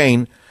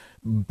cocaine,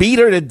 beat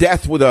her to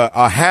death with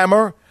a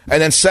hammer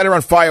and then set her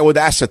on fire with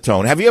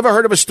acetone. Have you ever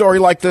heard of a story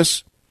like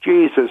this?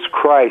 Jesus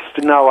Christ,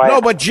 no.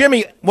 No, but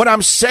Jimmy, what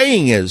I'm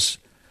saying is,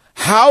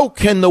 how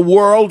can the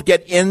world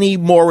get any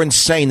more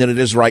insane than it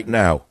is right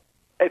now?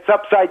 It's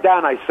upside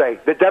down, I say.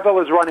 The devil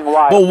is running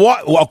wild. Well,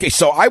 what? Well, okay,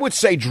 so I would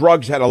say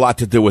drugs had a lot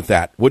to do with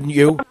that, wouldn't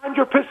you?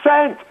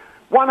 100%.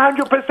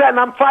 100%.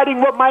 I'm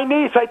fighting with my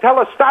niece. I tell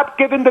her, stop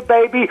giving the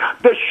baby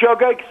the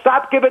sugar.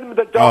 Stop giving him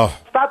the dope.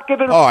 Stop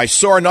giving him... Oh, I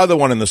saw another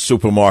one in the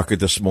supermarket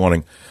this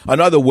morning.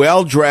 Another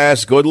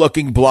well-dressed,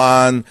 good-looking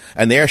blonde,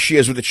 and there she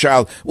is with the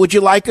child. Would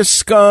you like a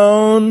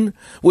scone?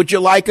 Would you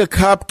like a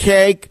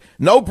cupcake?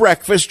 No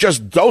breakfast,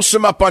 just dose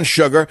him up on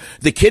sugar.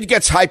 The kid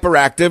gets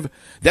hyperactive.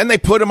 Then they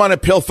put him on a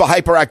pill for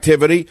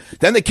hyperactivity.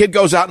 Then the kid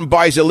goes out and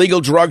buys illegal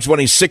drugs when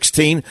he's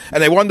 16,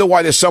 and they wonder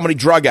why there's so many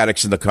drug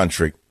addicts in the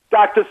country.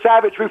 Dr.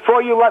 Savage,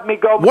 before you let me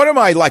go... What am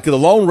I, like the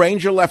Lone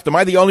Ranger left? Am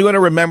I the only one who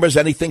remembers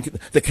anything,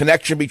 the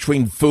connection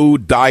between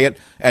food, diet,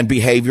 and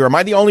behavior? Am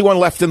I the only one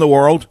left in the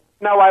world?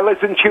 No, I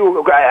listen to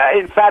you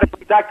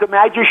emphatically. Doctor, may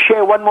I just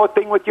share one more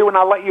thing with you and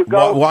I'll let you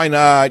go? Why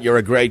not? You're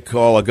a great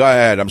caller. Go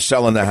ahead. I'm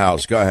selling the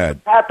house. Go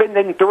ahead. It happened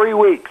in 3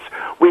 weeks.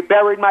 We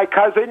buried my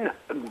cousin,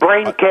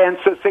 brain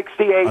cancer,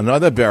 68.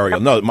 Another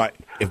burial. No,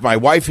 if my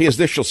wife hears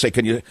this, she'll say,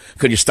 can you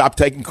stop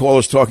taking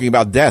callers talking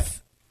about death?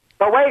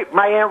 But wait,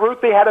 my Aunt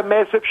Ruthie had a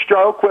massive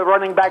stroke. We're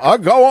running back.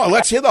 Go on.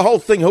 Let's hear the whole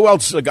thing. Who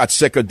else got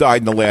sick or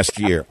died in the last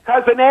year?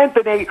 Cousin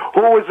Anthony,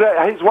 who was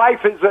his wife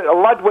is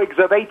Ludwig's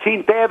of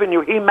 18th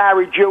Avenue. He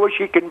married Jewish.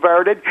 He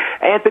converted.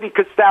 Anthony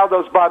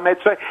Castaldo's bar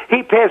mitzvah.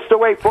 He passed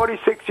away,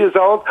 46 years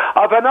old,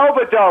 of an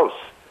overdose.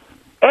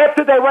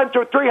 After they went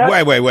through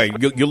 300...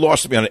 Wait. You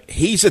lost me on it.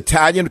 He's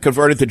Italian,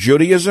 converted to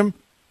Judaism?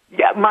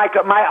 Yeah,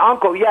 my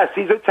uncle, yes,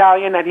 he's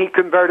Italian, and he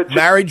converted to...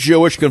 Married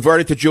Jewish,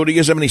 converted to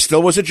Judaism, and he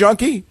still was a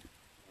junkie?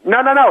 No.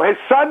 His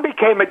son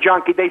became a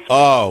junkie.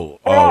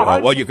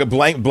 Well, you could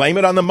blame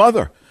it on the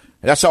mother.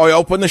 That's how I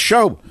opened the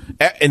show.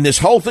 And this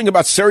whole thing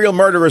about serial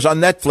murderers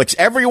on Netflix,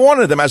 every one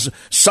of them has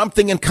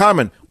something in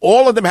common.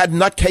 All of them had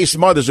nutcase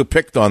mothers who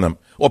picked on them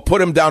or put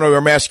them down or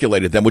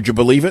emasculated them. Would you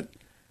believe it?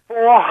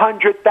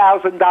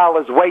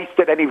 $400,000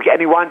 wasted, and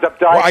he winds up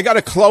dying. Well, I got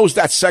to close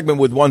that segment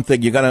with one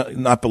thing. You're going to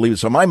not believe it.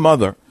 So my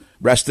mother,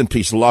 rest in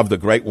peace, loved a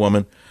great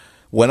woman.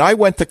 When I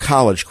went to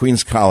college,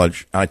 Queens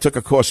College, and I took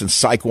a course in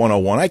Psych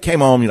 101, I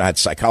came home, I had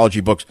psychology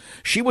books.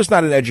 She was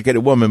not an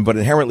educated woman, but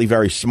inherently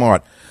very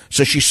smart.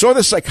 So she saw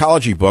the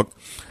psychology book.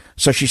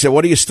 So she said,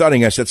 what are you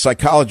studying? I said,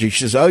 psychology.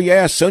 She says, oh,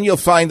 yeah, soon you'll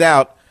find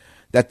out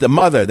that the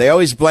mother, they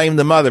always blame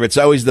the mother. It's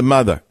always the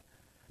mother.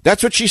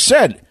 That's what she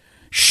said.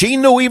 She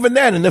knew even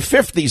then in the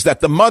 50s that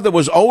the mother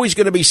was always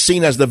going to be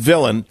seen as the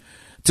villain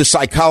to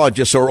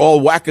psychologists or all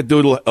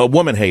wackadoodle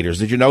woman haters.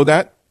 Did you know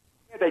that?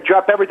 They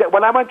drop everything.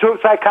 When I went to a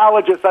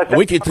psychologist, I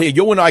said...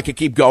 You and I could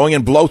keep going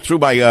and blow through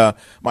my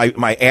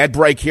ad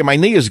break here. My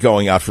knee is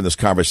going out from this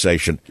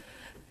conversation.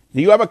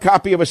 Do you have a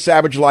copy of A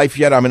Savage Life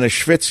yet? I'm in a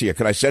schwitz here.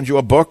 Can I send you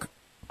a book?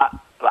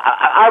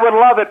 I would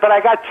love it, but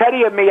I got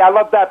Teddy and me. I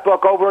love that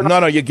book over and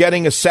over. No, you're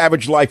getting A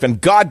Savage Life, and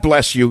God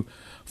bless you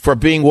for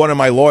being one of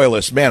my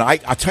loyalists. Man,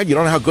 I'll tell you, you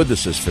don't know how good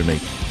this is for me.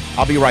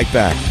 I'll be right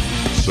back.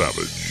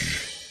 Savage.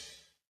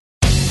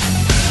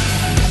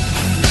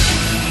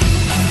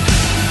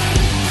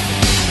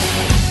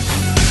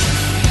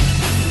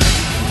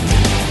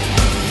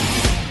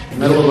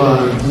 Medal of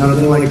Honor.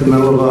 Nothing like the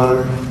Medal of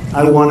Honor.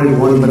 I wanted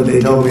one, but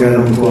they told me I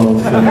don't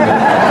qualify.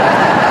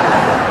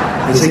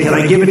 I said, can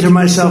I give it to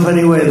myself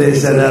anyway? They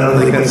said, I don't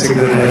think that's a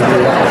good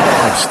idea.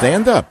 Like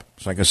stand-up.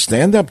 It's like a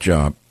stand-up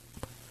job.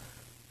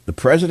 The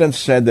president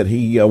said that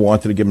he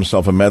wanted to give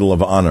himself a Medal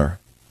of Honor,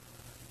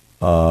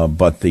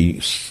 but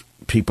the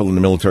people in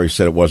the military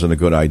said it wasn't a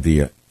good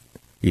idea.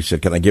 He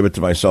said, can I give it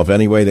to myself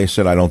anyway? They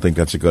said, I don't think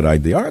that's a good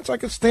idea. All right, it's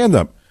like a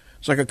stand-up.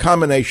 It's like a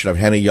combination of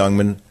Henny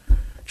Youngman,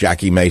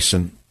 Jackie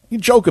Mason. You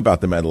joke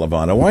about the Medal of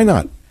Honor. Why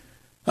not?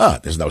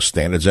 There's no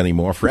standards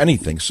anymore for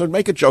anything, so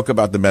make a joke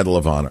about the Medal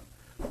of Honor.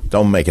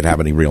 Don't make it have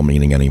any real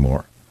meaning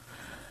anymore.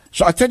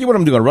 So I'll tell you what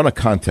I'm doing. I'm going to run a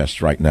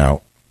contest right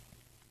now.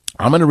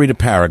 I'm going to read a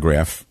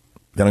paragraph.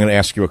 Then I'm going to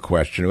ask you a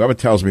question. Whoever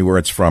tells me where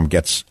it's from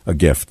gets a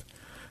gift.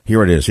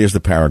 Here it is. Here's the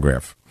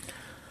paragraph.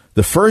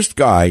 The first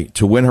guy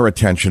to win her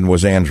attention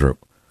was Andrew,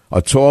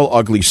 a tall,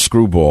 ugly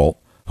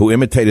screwball who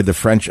imitated the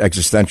French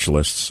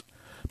existentialists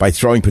by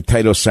throwing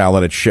potato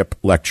salad at ship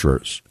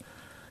lecturers.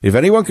 If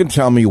anyone can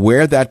tell me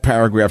where that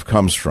paragraph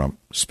comes from,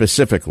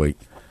 specifically,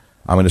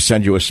 I'm going to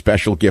send you a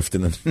special gift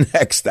in the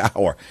next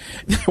hour.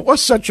 There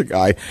was such a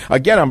guy.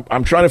 Again,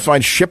 I'm trying to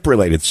find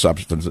ship-related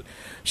substance.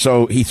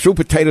 So he threw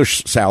potato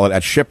salad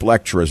at ship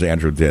lecturers,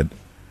 Andrew did,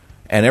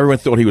 and everyone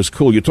thought he was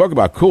cool. You talk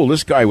about cool.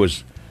 This guy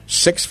was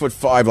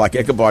 6'5", like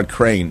Ichabod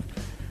Crane,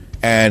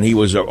 and he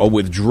was a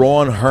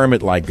withdrawn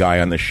hermit-like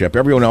guy on the ship.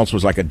 Everyone else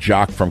was like a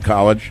jock from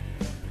college.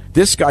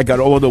 This guy got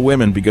all of the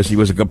women because he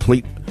was a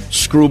complete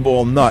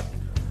screwball nut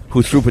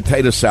who threw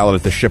potato salad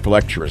at the ship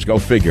lecturers. Go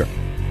figure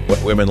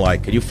what women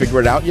like. Can you figure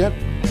it out yet?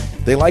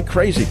 They like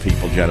crazy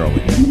people generally.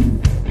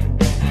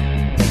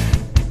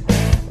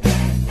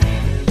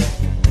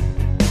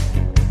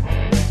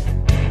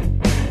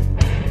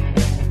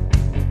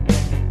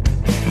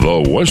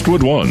 The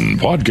Westwood One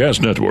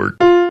Podcast Network.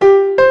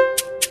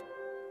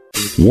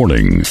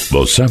 Warning,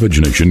 the Savage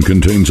Nation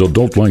contains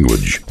adult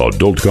language,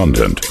 adult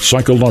content,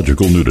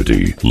 psychological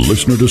nudity.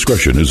 Listener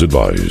discretion is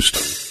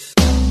advised.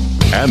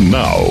 And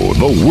now,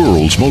 the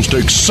world's most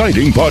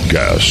exciting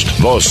podcast,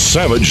 The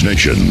Savage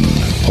Nation,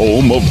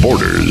 home of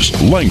borders,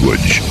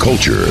 language,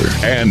 culture.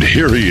 And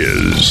here he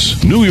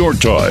is, New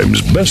York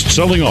Times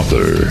best-selling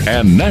author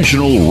and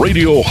National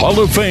Radio Hall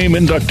of Fame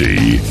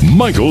inductee,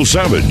 Michael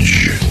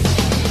Savage.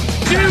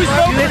 Jews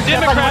vote for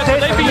Democrats,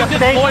 would they be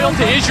disloyal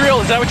to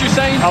Israel? Is that what you're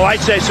saying? Oh, I'd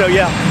say so,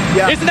 yeah.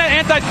 Isn't that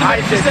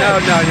anti-Semitic?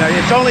 No.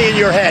 It's only in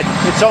your head.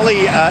 It's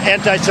only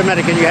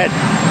anti-Semitic in your head.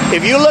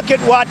 If you look at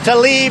what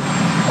Tlaib,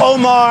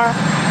 Omar,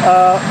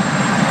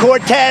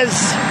 Cortez,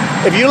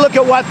 if you look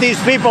at what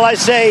these people, I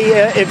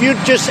say, if you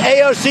just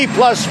AOC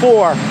 +4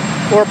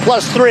 or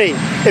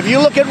 +3, if you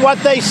look at what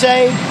they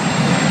say,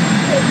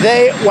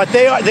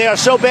 they are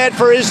so bad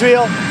for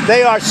Israel.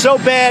 They are so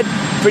bad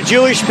for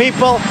Jewish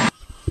people.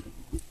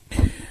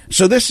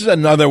 So this is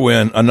another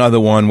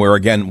one where,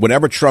 again,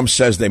 whatever Trump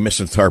says, they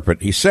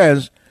misinterpret. He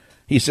says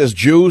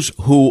Jews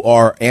who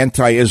are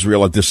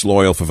anti-Israel are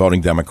disloyal for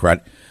voting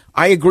Democrat.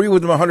 I agree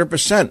with him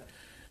 100%.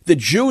 The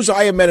Jews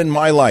I have met in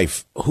my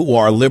life who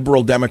are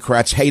liberal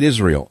Democrats hate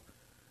Israel.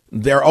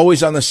 They're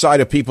always on the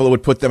side of people who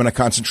would put them in a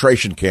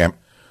concentration camp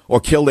or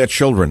kill their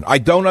children. I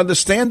don't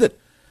understand it.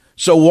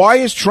 So why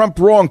is Trump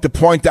wrong to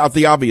point out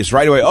the obvious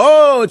right away?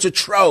 Oh, it's a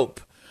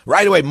trope.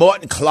 Right away,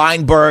 Morton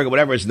Kleinberg, or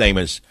whatever his name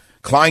is.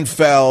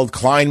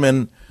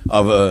 Kleinman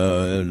of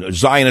a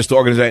Zionist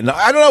organization. Now,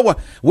 I don't know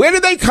where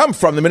did they come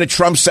from the minute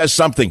Trump says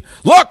something?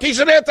 Look, he's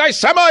an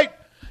anti-Semite.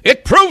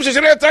 It proves he's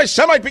an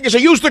anti-Semite because he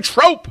used the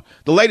trope.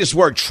 The latest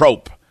word,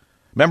 trope.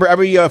 Remember,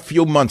 every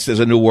few months there's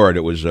a new word.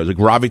 It was the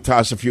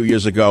gravitas a few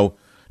years ago.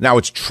 Now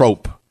it's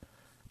trope.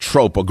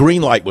 Trope. A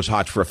green light was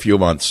hot for a few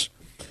months.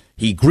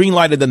 He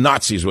green-lighted the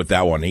Nazis with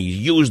that one. He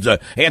used the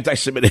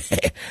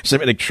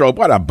anti-Semitic trope.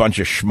 What a bunch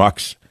of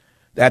schmucks.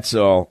 That's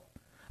all.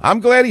 I'm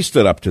glad he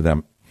stood up to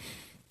them.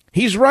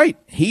 He's right.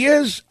 He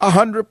is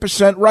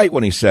 100% right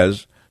when he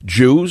says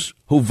Jews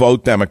who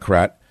vote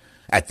Democrat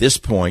at this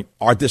point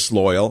are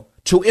disloyal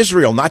to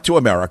Israel, not to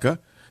America.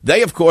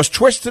 They, of course,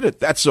 twisted it.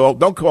 That's all.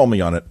 Don't call me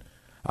on it.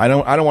 I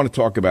don't want to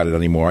talk about it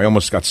anymore. I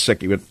almost got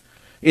sick of it.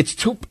 It's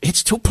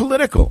too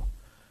political.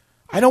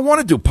 I don't want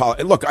to do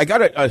politics. Look, I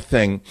got a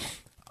thing.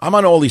 I'm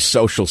on all these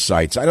social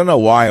sites. I don't know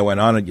why I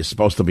went on it. You're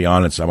supposed to be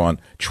on it. So I'm on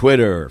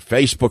Twitter,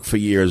 Facebook for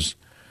years.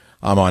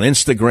 I'm on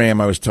Instagram.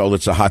 I was told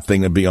it's a hot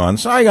thing to be on.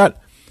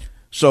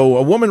 So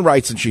a woman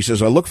writes and she says,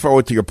 I look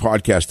forward to your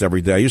podcast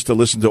every day. I used to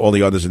listen to all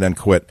the others and then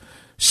quit.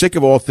 Sick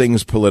of all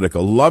things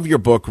political. Love your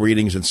book,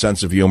 readings, and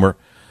sense of humor.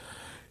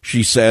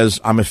 She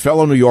says, I'm a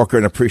fellow New Yorker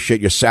and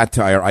appreciate your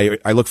satire.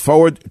 I look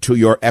forward to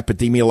your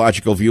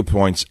epidemiological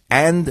viewpoints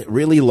and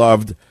really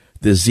loved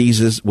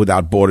Diseases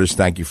Without Borders.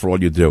 Thank you for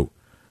all you do.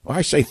 Well,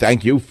 I say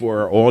thank you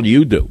for all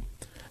you do.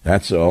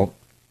 That's all.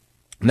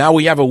 Now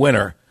we have a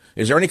winner.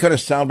 Is there any kind of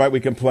soundbite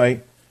we can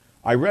play?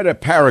 I read a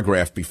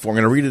paragraph before. I'm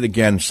going to read it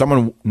again.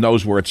 Someone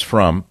knows where it's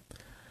from.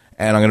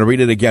 And I'm going to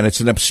read it again. It's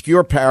an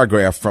obscure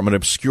paragraph from an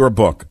obscure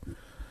book.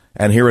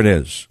 And here it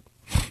is.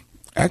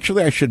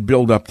 Actually, I should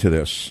build up to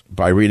this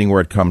by reading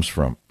where it comes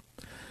from.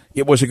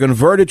 It was a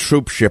converted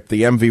troop ship,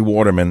 the MV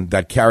Waterman,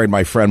 that carried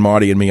my friend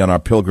Marty and me on our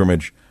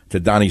pilgrimage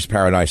to Donnie's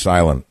Paradise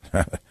Island.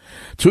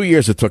 2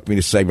 years it took me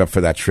to save up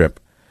for that trip.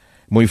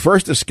 When we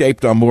first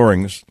escaped our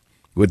moorings,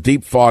 with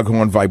deep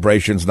foghorn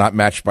vibrations not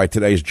matched by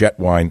today's jet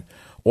wine,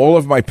 all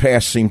of my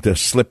past seemed to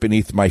slip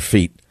beneath my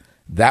feet.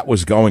 That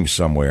was going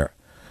somewhere.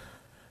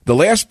 The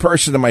last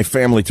person in my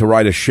family to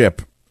ride a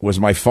ship was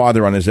my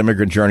father on his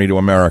immigrant journey to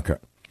America.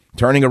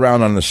 Turning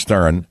around on the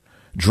stern,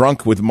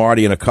 drunk with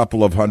Marty and a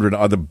couple of hundred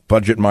other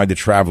budget-minded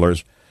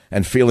travelers,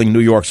 and feeling New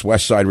York's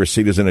West Side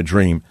recede as in a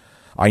dream,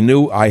 I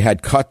knew I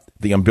had cut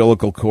the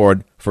umbilical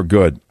cord for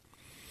good.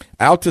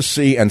 Out to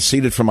sea and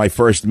seated for my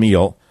first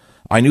meal,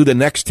 I knew the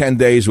next 10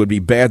 days would be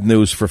bad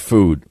news for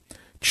food.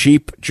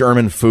 Cheap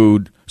German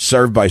food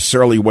served by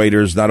surly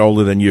waiters not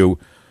older than you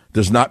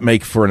does not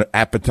make for an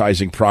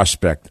appetizing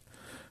prospect.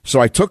 So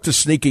I took to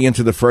sneaking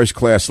into the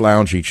first-class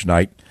lounge each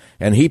night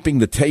and heaping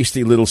the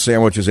tasty little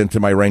sandwiches into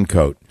my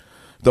raincoat.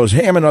 Those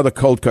ham and other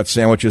cold-cut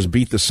sandwiches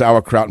beat the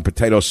sauerkraut and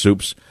potato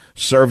soups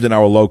served in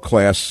our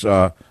low-class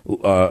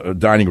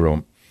dining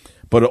room,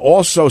 but it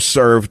also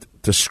served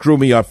to screw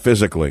me up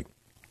physically.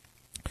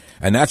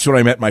 And that's when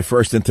I met my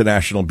first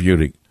international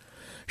beauty.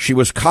 She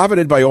was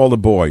coveted by all the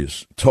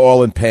boys,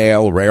 tall and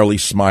pale, rarely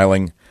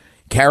smiling.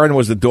 Karen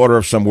was the daughter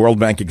of some World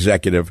Bank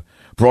executive,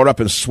 brought up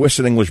in Swiss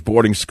and English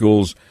boarding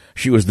schools.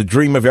 She was the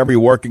dream of every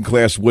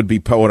working-class would-be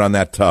poet on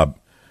that tub.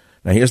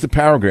 Now, here's the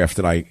paragraph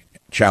that I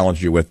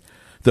challenged you with.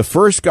 The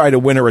first guy to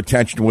win her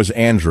attention was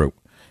Andrew,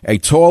 a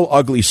tall,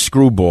 ugly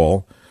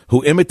screwball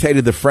who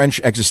imitated the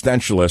French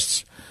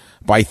existentialists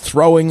by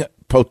throwing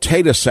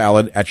potato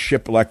salad at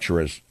ship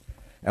lecturers.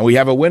 And we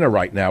have a winner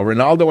right now.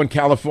 Ronaldo in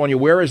California.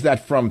 Where is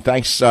that from?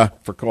 Thanks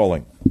for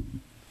calling.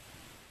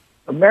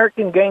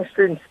 American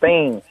Gangster in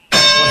Spain.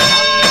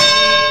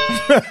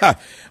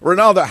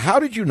 Ronaldo, how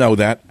did you know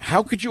that?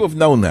 How could you have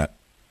known that?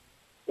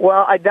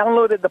 Well, I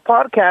downloaded the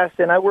podcast,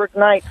 and I work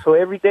nights, so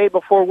every day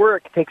before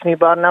work, it takes me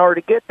about an hour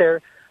to get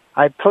there.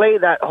 I play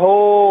that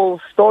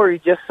whole story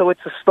just so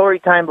it's a story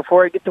time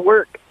before I get to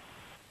work.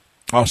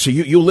 Oh, so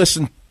you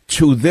listen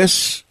to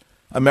this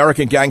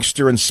American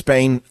Gangster in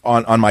Spain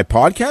on my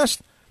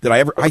podcast? Did I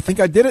ever? I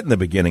think I did it in the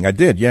beginning. I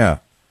did, yeah.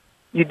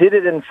 You did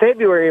it in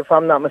February, if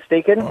I'm not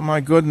mistaken. Oh,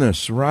 my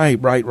goodness. Right.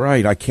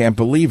 I can't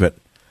believe it.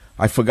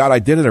 I forgot I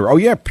did it. Oh,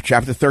 yeah,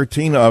 chapter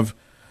 13 of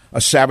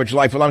A Savage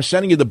Life. Well, I'm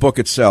sending you the book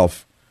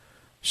itself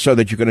so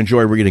that you can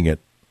enjoy reading it.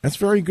 That's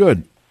very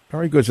good.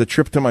 Very good. It's a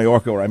trip to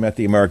Mallorca where I met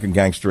the American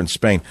Gangster in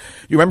Spain.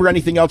 You remember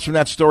anything else from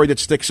that story that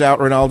sticks out,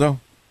 Ronaldo?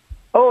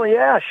 Oh,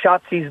 yeah,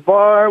 Shotzi's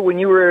Bar, when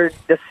you were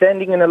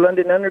descending in the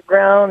London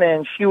Underground,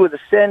 and she was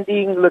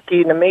ascending,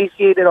 looking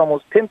emaciated,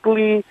 almost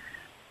pimply.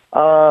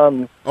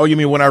 Oh, you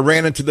mean when I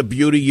ran into the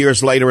beauty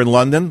years later in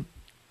London?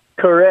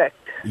 Correct.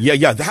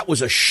 Yeah, that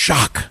was a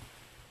shock.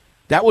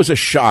 That was a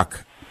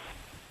shock.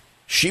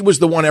 She was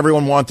the one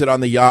everyone wanted on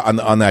the yacht,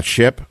 on that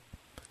ship.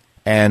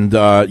 And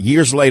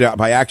years later,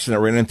 by accident,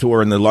 I ran into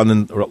her in the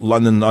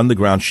London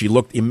Underground.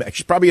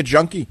 She's probably a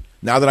junkie,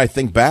 now that I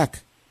think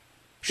back.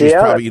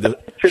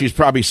 She's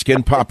probably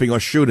skin popping or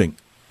shooting.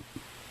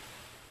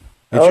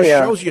 It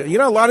shows you. You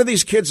know, a lot of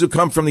these kids who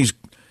come from these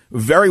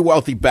very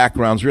wealthy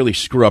backgrounds really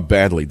screw up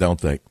badly, don't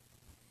they?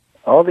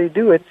 All they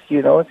do, it's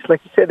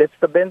like you said, it's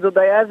the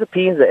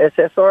benzodiazepines, the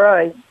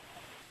SSRIs.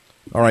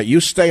 All right,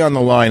 you stay on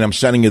the line. I'm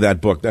sending you that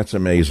book. That's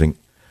amazing.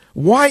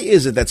 Why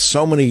is it that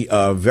so many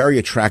very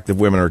attractive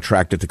women are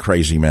attracted to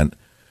crazy men?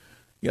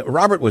 You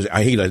know,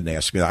 he didn't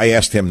ask me that. I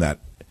asked him that.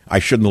 I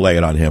shouldn't lay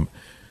it on him.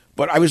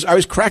 But I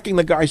was cracking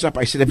the guys up.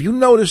 I said, have you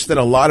noticed that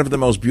a lot of the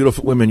most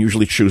beautiful women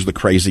usually choose the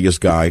craziest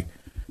guy?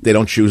 They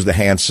don't choose the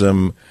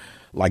handsome,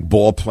 like,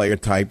 ball player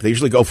type. They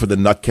usually go for the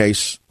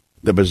nutcase,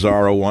 the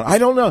bizarro one. I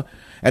don't know.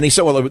 And he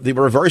said, well, the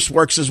reverse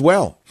works as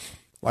well.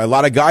 A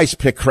lot of guys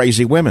pick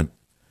crazy women.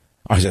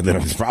 I said,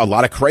 there's a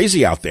lot of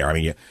crazy out there. I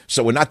mean,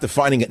 so we're not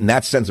defining it in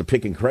that sense of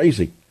picking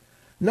crazy.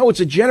 No, it's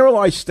a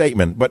generalized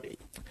statement. But,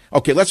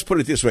 okay, let's put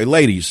it this way.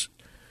 Ladies,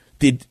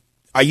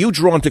 are you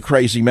drawn to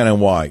crazy men and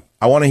why?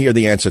 I want to hear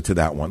the answer to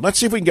that one. Let's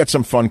see if we can get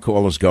some fun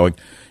callers going.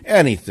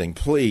 Anything,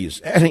 please.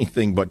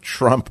 Anything but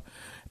Trump.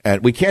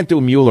 And we can't do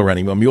Mueller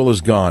anymore.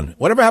 Mueller's gone.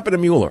 Whatever happened to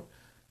Mueller?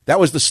 That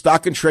was the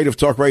stock and trade of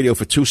talk radio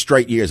for 2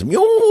 straight years.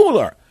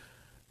 Mueller.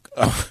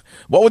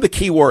 What were the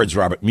key words,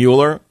 Robert?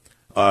 Mueller,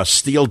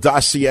 Steele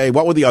dossier.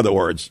 What were the other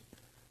words?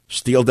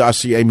 Steele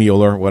dossier,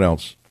 Mueller. What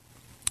else?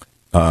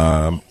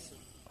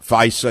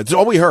 FISA. That's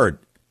all we heard.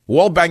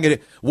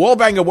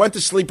 Wallbanger went to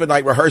sleep at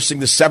night rehearsing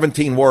the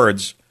 17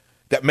 words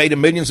that made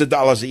him millions of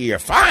dollars a year.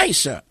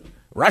 FISA,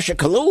 Russia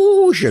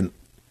collusion,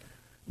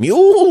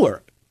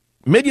 Mueller.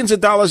 Millions of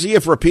dollars a year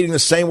for repeating the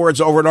same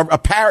words over and over. A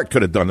parrot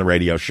could have done the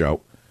radio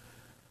show.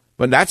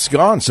 But that's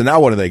gone. So now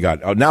what do they got?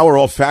 Oh, now we're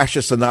all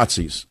fascists and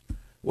Nazis.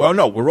 Well,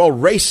 no, we're all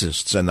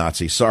racists and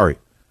Nazis. Sorry.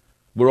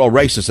 We're all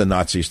racists and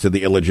Nazis to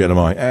the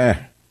illegitimate.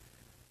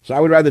 So I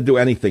would rather do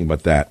anything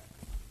but that.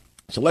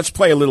 So let's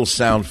play a little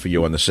sound for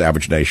you on the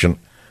Savage Nation.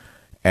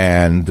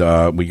 And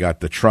we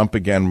got the Trump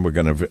again. We're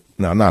going to...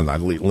 No,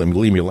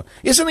 leave me alone.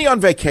 Isn't he on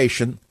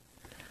vacation?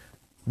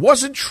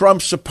 Wasn't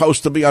Trump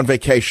supposed to be on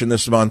vacation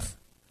this month?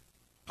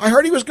 I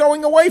heard he was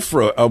going away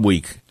for a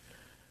week.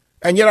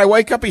 And yet I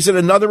wake up, he's at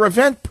another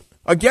event,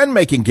 again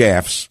making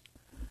gaffes.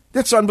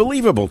 That's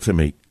unbelievable to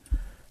me.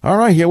 All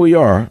right, here we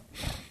are.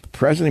 The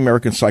President of the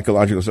American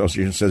Psychological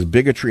Association says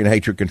bigotry and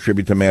hatred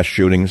contribute to mass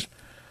shootings.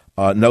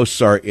 No,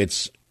 sir,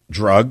 it's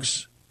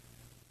drugs,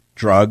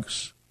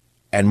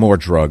 and more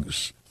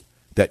drugs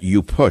that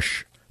you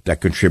push that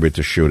contribute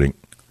to shooting.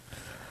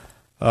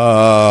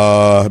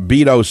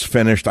 Beto's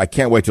finished. I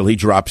can't wait till he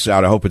drops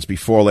out. I hope it's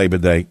before Labor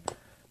Day,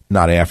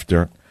 not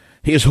after.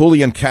 Here's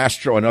Julian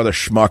Castro, another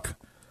schmuck,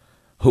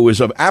 who is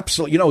of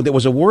absolute... You know, there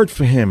was a word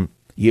for him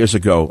years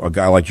ago, a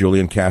guy like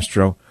Julian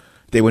Castro,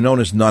 they were known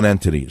as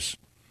non-entities.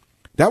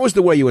 That was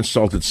the way you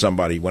insulted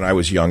somebody when I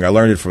was young. I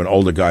learned it from an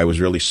older guy who was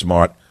really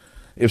smart.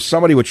 If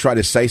somebody would try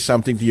to say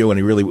something to you and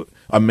he really,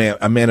 a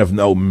man of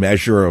no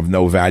measure, of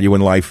no value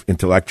in life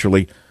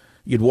intellectually,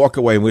 you'd walk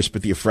away and whisper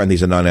to your friend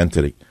he's a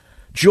non-entity.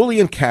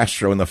 Julian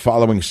Castro in the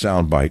following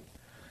soundbite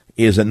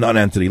is a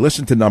non-entity.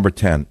 Listen to number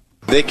 10.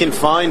 They can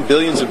find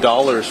billions of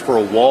dollars for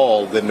a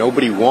wall that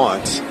nobody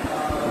wants,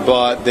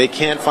 but they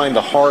can't find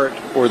the heart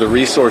or the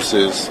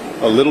resources,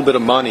 a little bit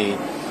of money,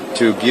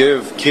 to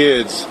give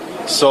kids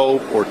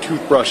soap or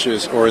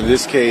toothbrushes, or in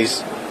this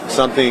case,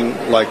 something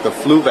like the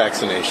flu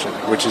vaccination,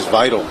 which is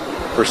vital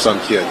for some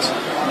kids.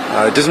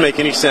 It doesn't make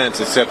any sense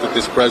except that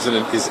this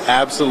president is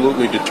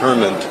absolutely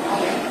determined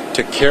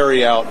to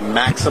carry out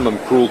maximum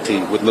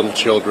cruelty with little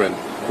children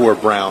who are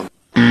brown.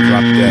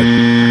 Drop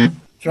dead.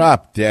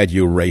 Drop dead,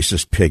 you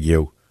racist pig,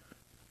 you.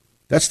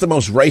 That's the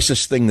most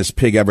racist thing this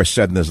pig ever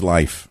said in his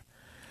life.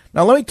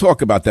 Now, let me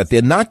talk about that.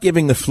 They're not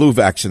giving the flu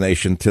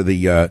vaccination to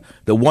the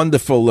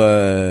wonderful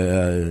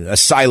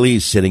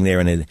asylees sitting there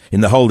in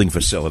the holding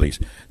facilities.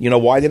 You know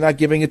why they're not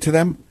giving it to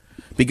them?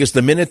 Because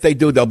the minute they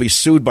do, they'll be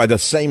sued by the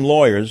same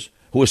lawyers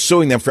who are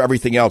suing them for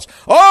everything else.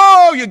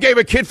 Oh, you gave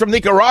a kid from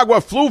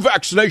Nicaragua flu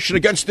vaccination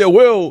against their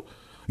will.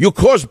 You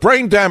caused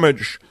brain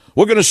damage.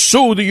 We're going to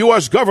sue the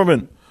U.S.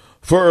 government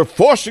for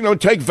forcing them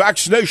to take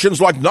vaccinations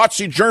like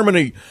Nazi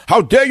Germany.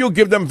 How dare you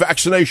give them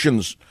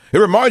vaccinations? It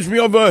reminds me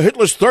of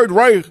Hitler's Third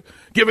Reich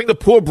giving the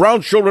poor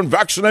brown children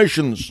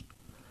vaccinations.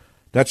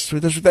 That's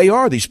what they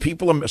are. These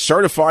people are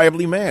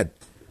certifiably mad.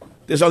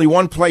 There's only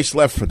one place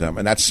left for them,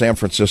 and that's San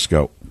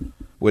Francisco,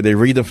 where they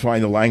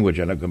redefine the language,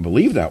 and I can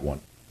believe that one.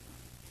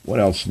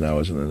 What else now?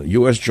 Isn't it? The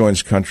U.S.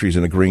 joins countries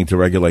in agreeing to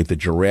regulate the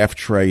giraffe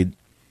trade.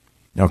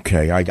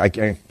 Okay,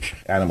 I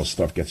animal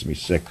stuff gets me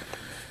sick.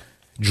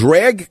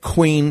 Drag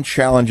queen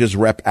challenges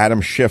Rep.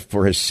 Adam Schiff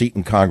for his seat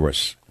in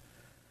Congress.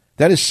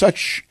 That is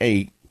such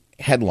a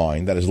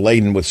headline that is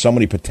laden with so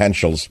many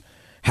potentials.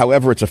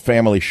 However, it's a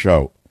family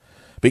show.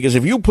 Because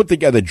if you put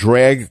together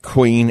drag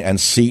queen and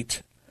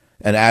seat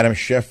and Adam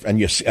Schiff and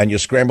you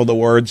scramble the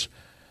words,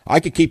 I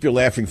could keep you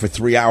laughing for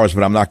 3 hours,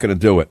 but I'm not going to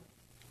do it.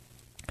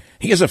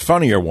 Here's a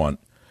funnier one.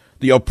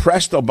 The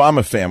oppressed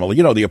Obama family,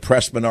 you know, the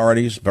oppressed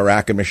minorities,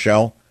 Barack and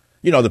Michelle,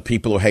 you know, the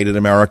people who hated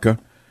America,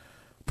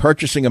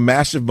 purchasing a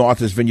massive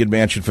Martha's Vineyard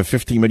mansion for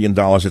 $15 million.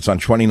 It's on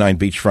 29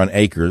 beachfront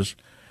acres.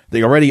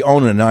 They already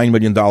own a $9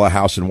 million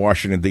house in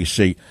Washington,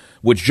 D.C.,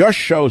 which just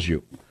shows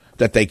you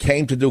that they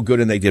came to do good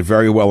and they did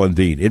very well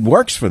indeed. It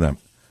works for them.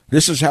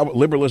 This is how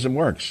liberalism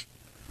works.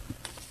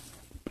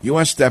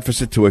 U.S.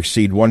 deficit to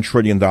exceed $1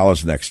 trillion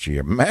next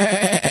year.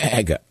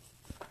 MAGA.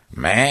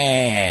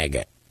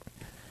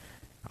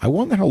 I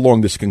wonder how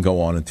long this can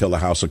go on until the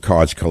House of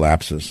Cards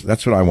collapses.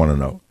 That's what I want to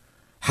know.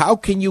 How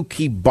can you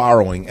keep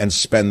borrowing and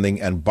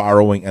spending and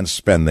borrowing and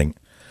spending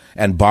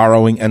and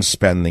borrowing and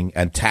spending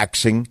and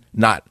taxing,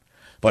 not,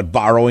 but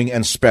borrowing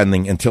and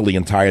spending until the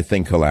entire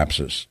thing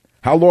collapses?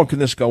 How long can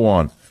this go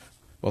on?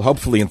 Well,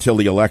 hopefully until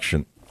the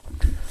election.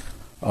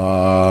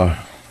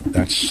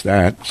 That's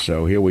that.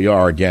 So here we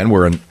are again.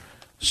 We're in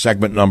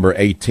segment number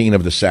 18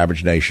 of the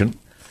Savage Nation.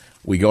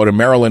 We go to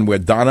Maryland, where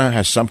Donna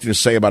has something to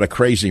say about a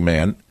crazy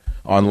man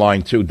on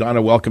line 2.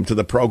 Donna, welcome to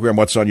the program.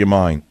 What's on your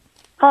mind?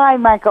 Hi,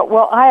 Michael.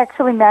 Well, I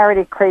actually married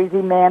a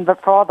crazy man,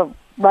 but for all the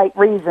right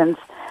reasons.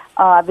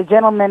 The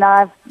gentleman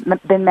I've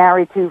been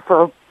married to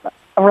for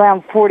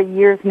around 40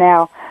 years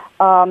now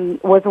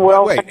was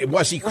well. Wait,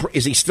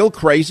 is he still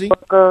crazy?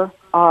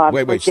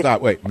 Wait,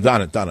 stop. Wait,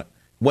 Donna.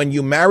 When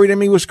you married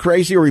him, he was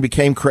crazy, or he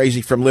became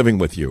crazy from living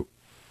with you?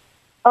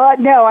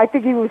 No, I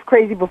think he was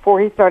crazy before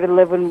he started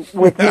living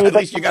with me. At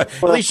least you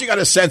got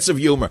a sense of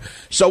humor.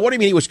 So what do you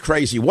mean he was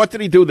crazy? What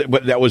did he do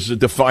that was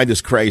defined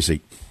as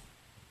crazy?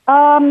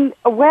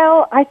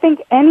 Well, I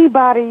think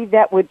anybody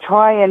that would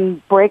try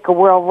and break a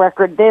world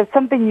record, there's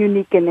something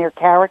unique in their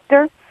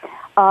character.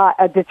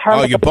 A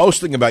determined. Oh, you're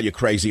boasting about your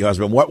crazy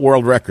husband. What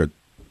world record?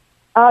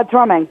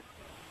 Drumming.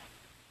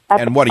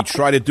 And what, he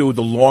tried to do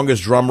the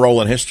longest drum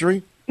roll in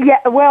history?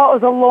 Yeah, well,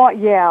 it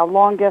was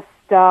longest,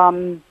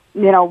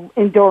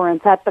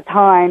 endurance at the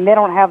time. They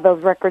don't have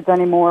those records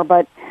anymore,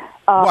 but...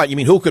 what, you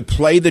mean who could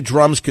play the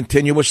drums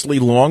continuously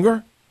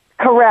longer?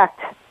 Correct.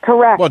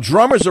 Well,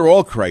 drummers are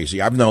all crazy.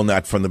 I've known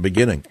that from the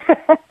beginning.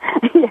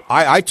 Yeah.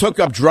 I took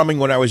up drumming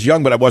when I was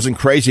young, but I wasn't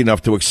crazy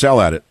enough to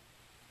excel at it.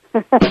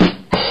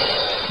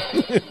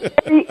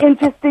 Very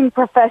interesting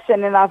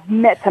profession, and I've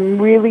met some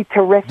really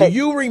terrific... Do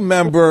you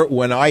remember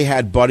when I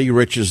had Buddy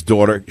Rich's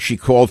daughter? She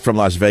called from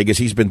Las Vegas.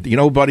 You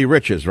know who Buddy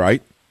Rich is,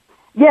 right?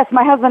 Yes,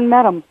 my husband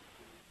met him.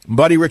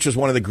 Buddy Rich is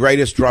one of the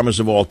greatest drummers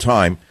of all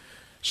time.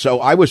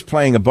 So I was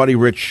playing a Buddy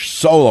Rich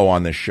solo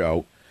on this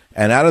show,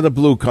 and out of the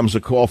blue comes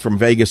a call from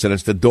Vegas, and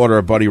it's the daughter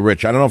of Buddy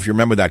Rich. I don't know if you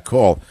remember that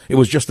call. It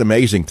was just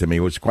amazing to me.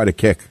 It was quite a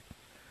kick.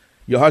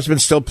 Your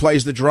husband still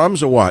plays the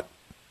drums, or what?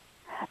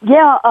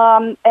 Yeah,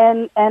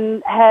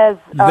 and has...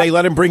 They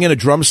let him bring in a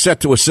drum set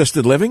to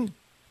assisted living?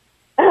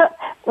 Well,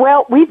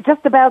 Well, we've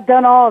just about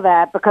done all of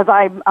that because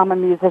I'm a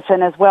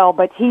musician as well,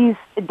 but he's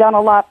done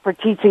a lot for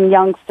teaching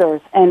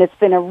youngsters, and it's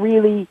been a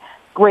really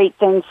great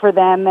thing for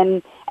them.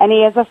 And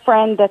he has a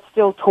friend that's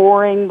still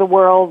touring the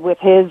world with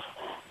his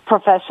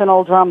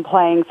professional drum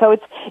playing. So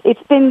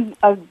it's been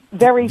a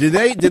very... Did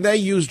they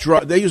use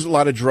they use a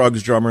lot of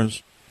drugs,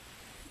 drummers?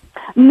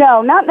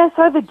 No, not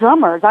necessarily the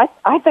drummers.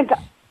 I think,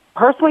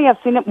 personally, I've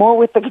seen it more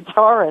with the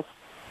guitarists.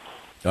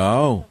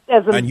 Oh.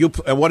 And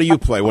what do you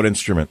play? What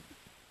instrument?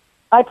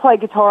 I play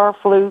guitar,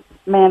 flute,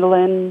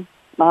 mandolin.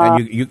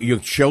 And you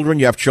children?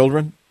 You have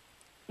children?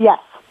 Yes.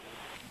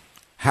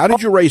 How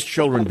did you raise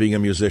children being a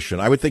musician?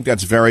 I would think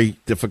that's very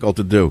difficult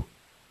to do.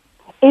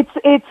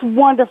 It's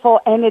wonderful,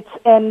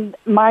 and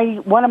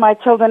one of my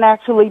children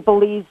actually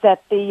believes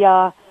that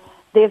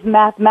there's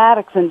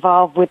mathematics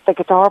involved with the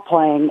guitar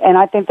playing, and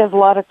I think there's a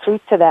lot of truth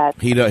to that.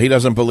 He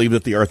doesn't believe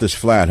that the Earth is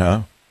flat,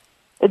 huh?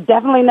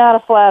 Definitely not a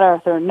flat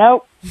earther.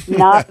 Nope,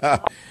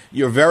 not.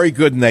 You're very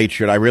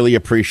good-natured. I really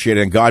appreciate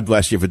it, and God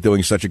bless you for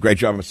doing such a great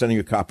job. I'm sending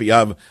you a copy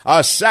of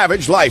A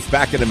Savage Life.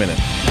 Back in a minute.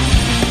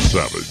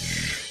 Savage.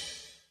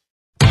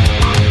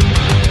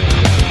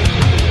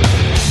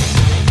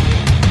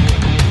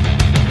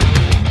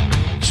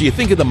 So you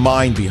think of the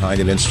mind behind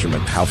an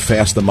instrument, how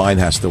fast the mind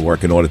has to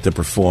work in order to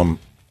perform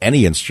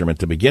any instrument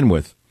to begin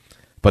with.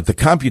 But the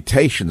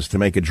computations to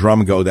make a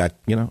drum go that,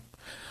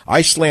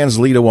 Iceland's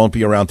leader won't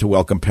be around to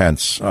welcome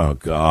Pence. Oh,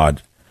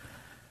 God.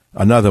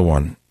 Another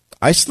one.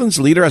 Iceland's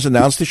leader has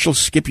announced that she'll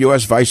skip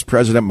U.S. Vice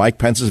President Mike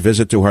Pence's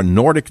visit to her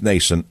Nordic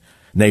nation.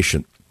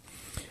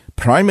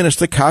 Prime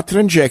Minister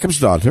Katrin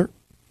Jakobsdottir.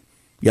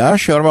 Yeah,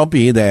 sure, I'll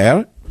be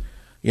there.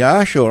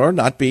 Yeah, sure,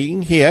 not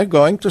being here,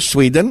 going to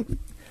Sweden.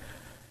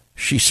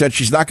 She said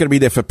she's not going to be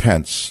there for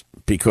Pence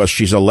because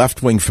she's a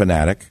left-wing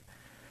fanatic.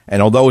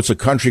 And although it's a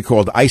country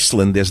called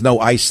Iceland, there's no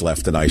ice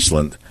left in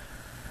Iceland.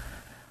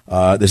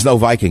 There's no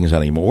Vikings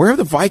anymore. Where have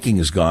the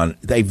Vikings gone?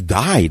 They've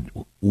died.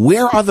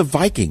 Where are the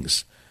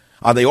Vikings?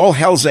 Are they all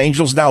Hell's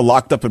Angels now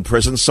locked up in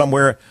prison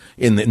somewhere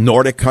in the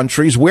Nordic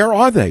countries? Where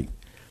are they?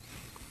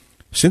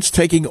 Since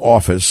taking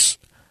office,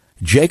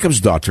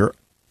 Jakobsdottir,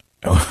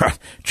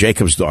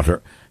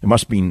 it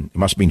must mean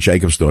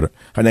Jacob's daughter.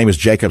 Her name is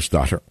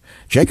Jakobsdottir.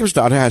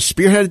 Jakobsdottir has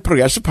spearheaded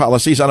progressive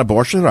policies on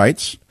abortion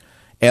rights,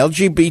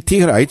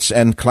 LGBT rights,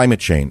 and climate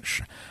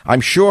change.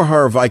 I'm sure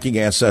her Viking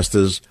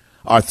ancestors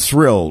are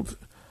thrilled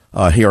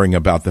hearing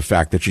about the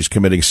fact that she's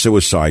committing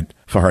suicide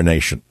for her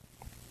nation.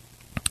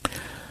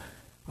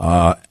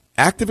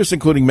 Activists,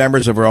 including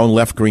members of her own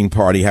left-green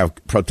party, have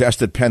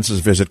protested Pence's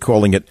visit,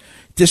 calling it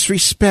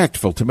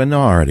disrespectful to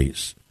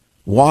minorities.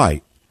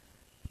 Why?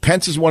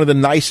 Pence is one of the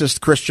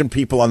nicest Christian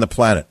people on the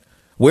planet.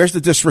 Where's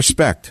the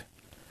disrespect?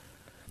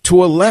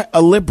 To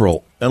a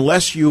liberal,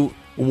 unless you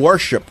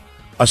worship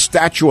a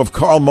statue of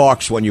Karl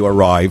Marx when you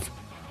arrive,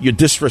 you're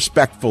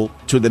disrespectful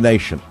to the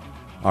nation.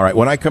 All right,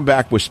 when I come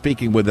back, we're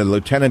speaking with a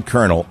lieutenant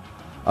colonel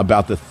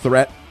about the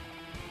threat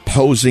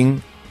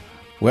posing.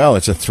 Well,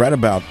 it's a threat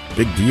about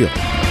big deal.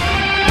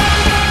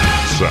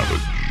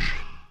 Savage.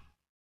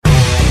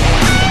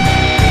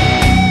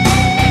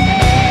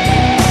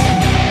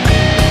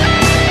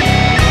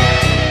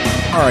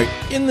 All right,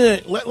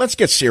 let's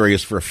get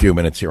serious for a few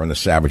minutes here on the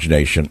Savage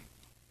Nation.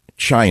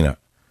 China,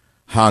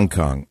 Hong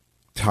Kong,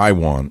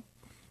 Taiwan,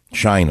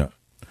 China,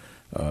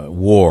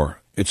 war.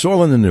 It's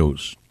all in the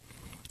news.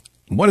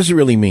 What does it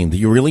really mean? Do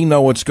you really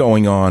know what's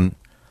going on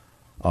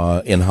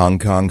in Hong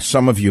Kong?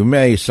 Some of you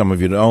may, some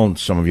of you don't,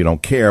 some of you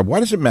don't care. Why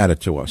does it matter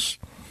to us?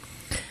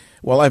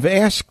 Well, I've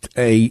asked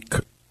a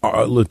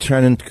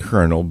Lieutenant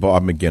Colonel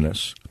Bob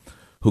Maginnis,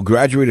 who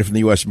graduated from the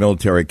U.S.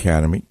 Military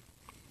Academy,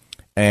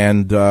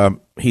 and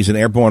he's an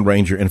airborne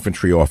ranger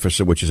infantry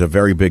officer, which is a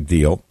very big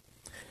deal.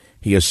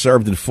 He has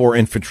served in 4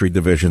 infantry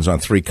divisions on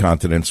 3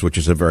 continents, which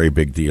is a very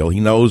big deal. He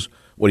knows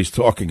what he's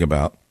talking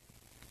about,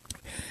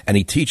 and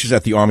he teaches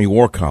at the Army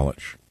War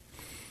College.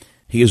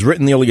 He has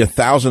written nearly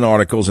 1,000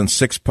 articles and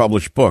 6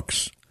 published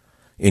books,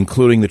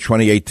 including the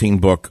 2018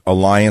 book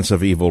Alliance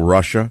of Evil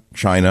Russia,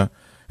 China,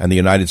 and the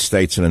United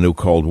States in a New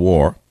Cold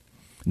War.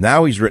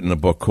 Now he's written a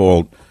book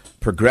called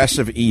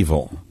Progressive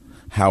Evil,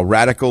 How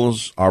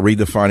Radicals Are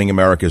Redefining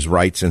America's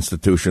Rights,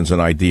 Institutions,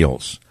 and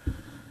Ideals.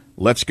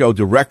 Let's go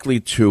directly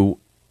to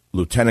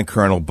Lieutenant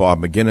Colonel Bob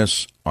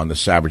Maginnis on the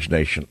Savage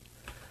Nation.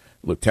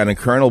 Lieutenant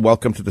Colonel,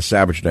 welcome to the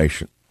Savage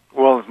Nation.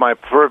 Well, it's my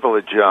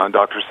privilege,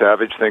 Dr.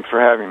 Savage. Thanks for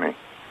having me.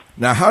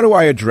 Now, how do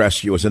I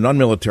address you as an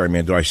unmilitary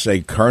man? Do I say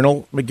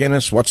Colonel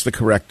Maginnis? What's the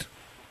correct?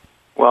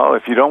 Well,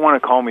 if you don't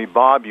want to call me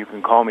Bob, you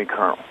can call me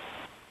Colonel.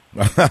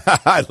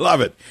 I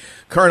love it.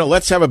 Colonel,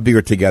 let's have a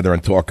beer together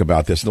and talk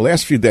about this. In the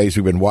last few days,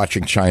 we've been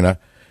watching China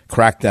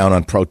crack down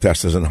on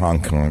protesters in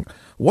Hong Kong.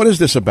 What is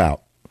this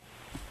about?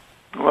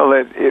 Well,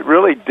 it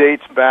really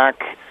dates back,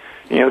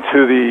 to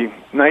the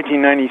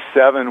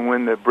 1997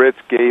 when the Brits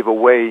gave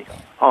away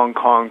Hong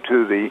Kong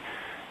to the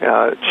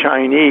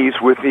Chinese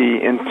with the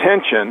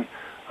intention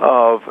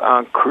of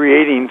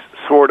creating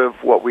sort of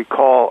what we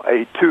call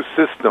a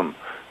two-system.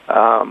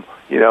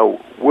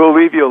 We'll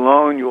leave you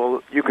alone.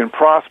 You can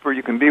prosper.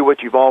 You can be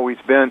what you've always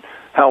been.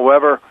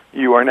 However,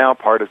 you are now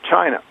part of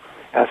China.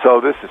 And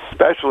so this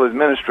special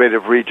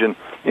administrative region,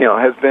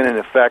 has been in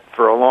effect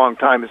for a long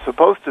time. It's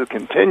supposed to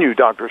continue,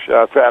 Dr.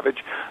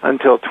 Savage,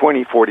 until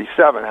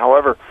 2047.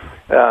 However,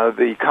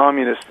 the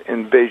communists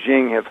in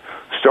Beijing have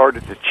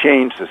started to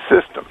change the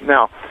system.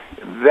 Now,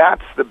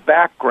 that's the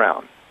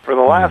background. For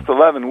the last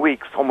 11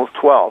 weeks, almost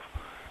 12,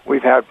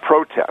 we've had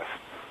protests.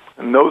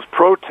 And those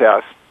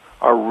protests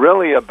are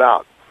really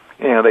about,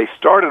 they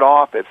started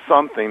off as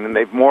something and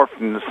they've morphed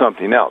into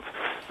something else.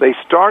 They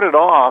started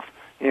off,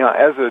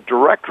 as a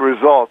direct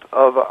result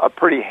of a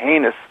pretty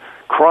heinous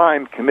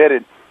crime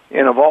committed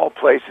in, of all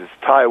places,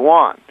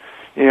 Taiwan.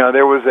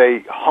 There was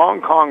a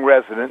Hong Kong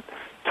resident,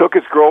 took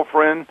his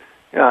girlfriend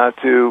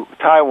to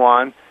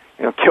Taiwan,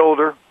 killed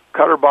her,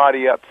 cut her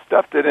body up,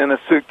 stuffed it in a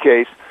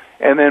suitcase,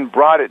 and then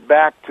brought it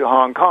back to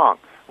Hong Kong.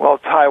 Well,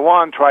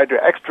 Taiwan tried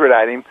to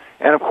extradite him,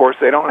 and of course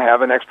they don't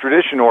have an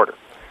extradition order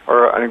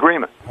or an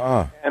agreement.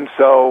 And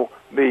so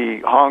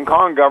the Hong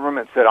Kong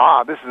government said,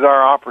 this is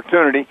our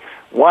opportunity.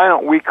 Why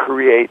don't we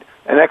create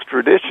an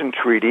extradition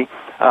treaty,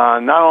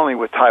 not only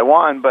with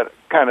Taiwan, but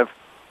kind of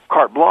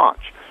carte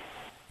blanche?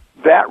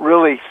 That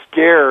really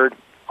scared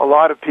a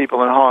lot of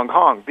people in Hong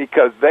Kong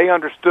because they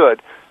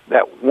understood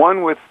that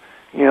one with,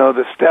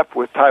 the step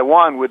with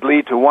Taiwan would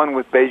lead to one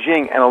with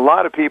Beijing, and a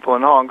lot of people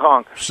in Hong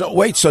Kong. So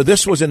wait, so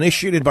this was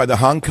initiated by the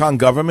Hong Kong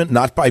government,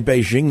 not by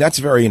Beijing? That's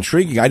very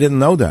intriguing. I didn't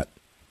know that.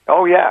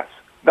 Oh, yes.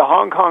 The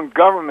Hong Kong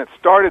government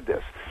started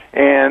this,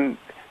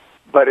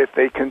 but if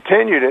they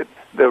continued it,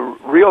 the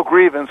real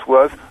grievance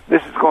was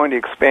this is going to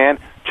expand.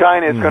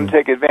 China is going to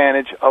take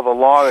advantage of a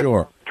law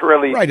Sure. that's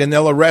really... Right, and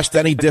they'll arrest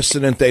any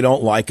dissident they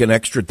don't like and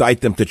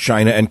extradite them to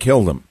China and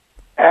kill them.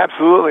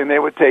 Absolutely, and they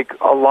would take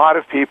a lot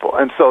of people.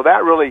 And so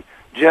that really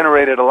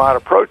generated a lot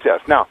of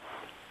protest. Now,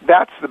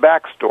 that's the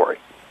backstory.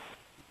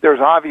 There's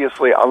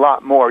obviously a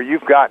lot more.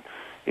 You've got,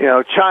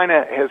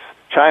 Beijing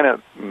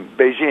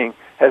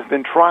has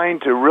been trying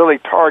to really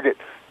target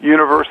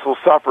universal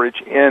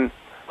suffrage in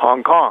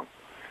Hong Kong.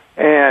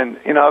 And,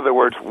 in other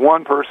words,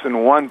 one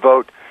person, one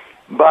vote.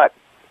 But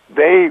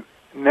they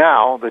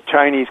now, the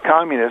Chinese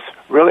communists,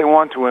 really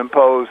want to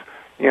impose,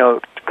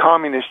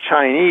 communist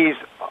Chinese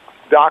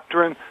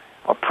doctrine,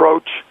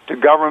 approach to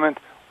government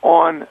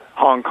on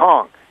Hong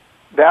Kong.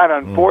 That,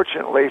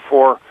 unfortunately,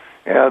 for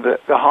the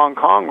Hong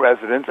Kong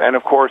residents, and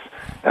of course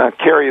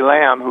Carrie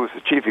Lam, who's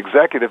the chief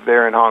executive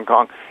there in Hong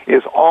Kong,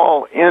 is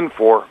all in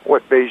for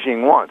what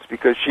Beijing wants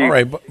because she... All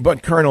right,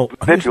 but Colonel,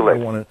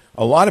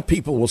 a lot of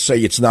people will say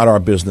it's not our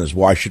business.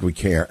 Why should we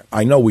care?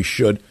 I know we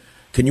should.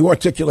 Can you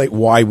articulate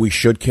why we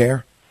should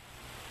care?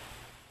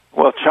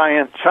 Well,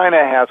 China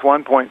has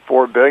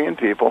 1.4 billion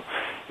people.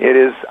 It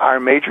is our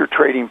major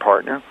trading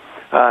partner.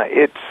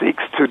 It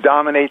seeks to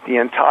dominate the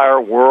entire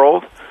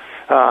world.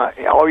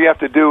 All you have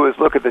to do is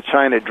look at the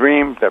China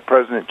Dream that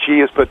President Xi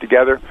has put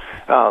together.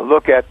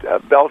 Look at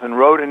Belt and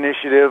Road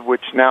Initiative,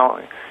 which now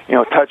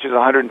touches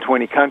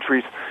 120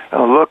 countries.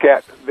 Look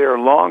at their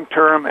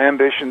long-term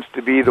ambitions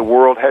to be the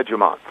world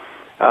hegemon,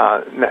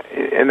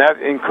 and that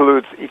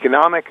includes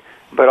economic,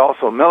 but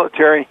also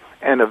military.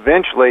 And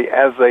eventually,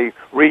 as they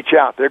reach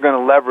out, they're going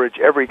to leverage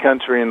every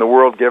country in the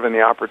world given the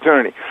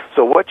opportunity.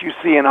 So what you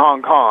see in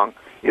Hong Kong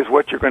is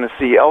what you're going to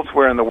see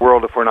elsewhere in the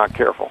world if we're not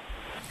careful.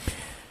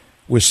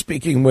 We're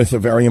speaking with a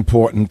very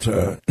important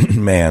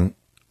man,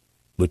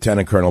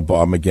 Lieutenant Colonel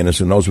Bob Maginnis,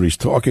 who knows what he's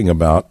talking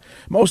about.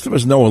 Most of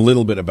us know a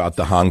little bit about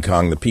the Hong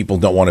Kong. The people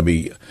don't want to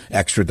be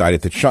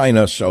extradited to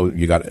China, so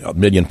you got 1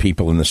 million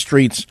people in the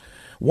streets.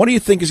 What do you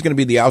think is going to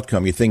be the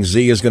outcome? You think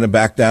Xi is going to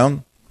back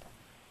down?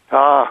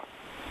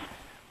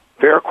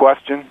 Fair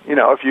question.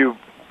 If you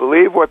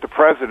believe what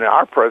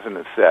our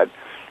president said,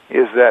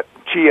 is that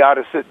Xi ought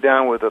to sit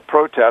down with the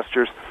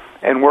protesters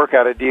and work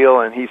out a deal,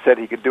 and he said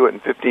he could do it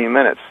in 15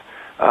 minutes.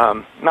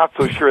 Not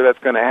so sure that's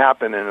going to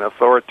happen in an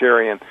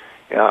authoritarian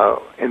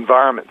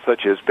environment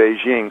such as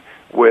Beijing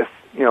with,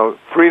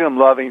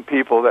 freedom-loving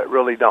people that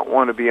really don't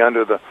want to be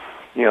under the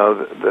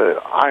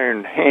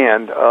iron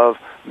hand of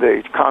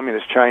the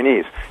communist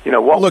Chinese.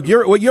 Look,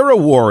 you're a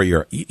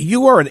warrior.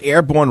 You are an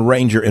airborne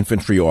Ranger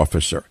infantry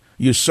officer.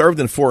 You served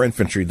in 4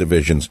 infantry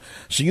divisions,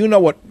 so you know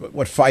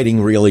what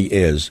fighting really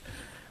is.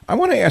 I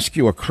want to ask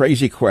you a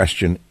crazy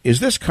question. Is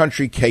this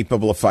country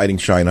capable of fighting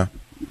China?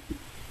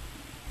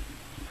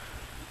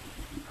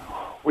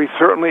 We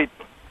certainly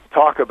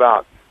talk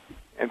about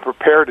and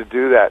prepare to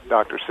do that,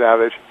 Dr.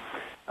 Savage.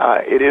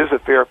 It is a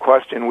fair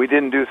question. We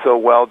didn't do so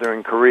well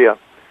during Korea,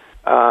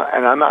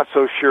 and I'm not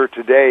so sure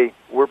today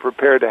we're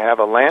prepared to have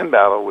a land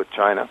battle with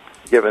China,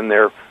 given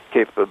their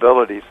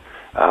capabilities.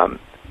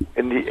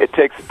 And it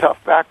takes a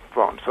tough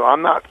backbone, so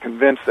I'm not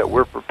convinced that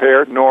we're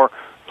prepared, nor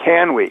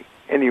can we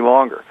any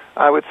longer.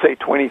 I would say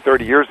 20,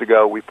 30 years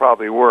ago we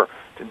probably were.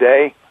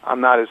 Today, I'm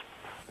not as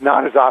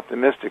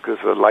optimistic as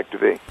I'd like to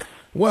be.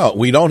 Well,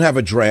 we don't have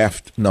a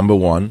draft, number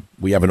one.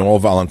 We have an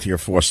all-volunteer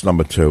force,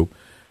 number two.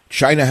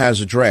 China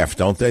has a draft,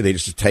 don't they? They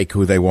just take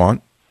who they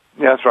want?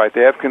 Yeah, that's right.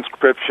 They have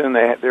conscription.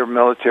 Their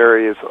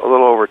military is a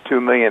little over 2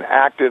 million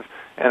active,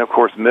 and of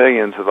course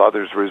millions of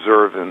others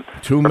reserve. And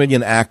 2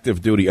 million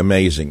active duty,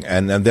 amazing.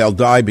 And they'll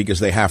die because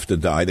they have to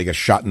die. They get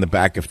shot in the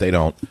back if they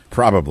don't,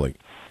 probably.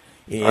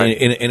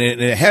 In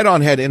a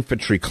head-on-head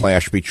infantry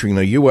clash between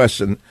the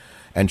U.S.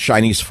 and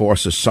Chinese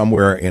forces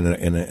somewhere in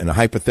a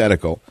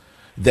hypothetical,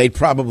 they'd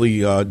probably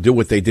do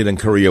what they did in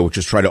Korea, which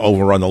is try to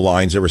overrun the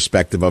lines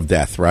irrespective of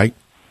death, right?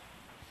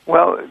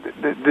 Well,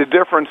 the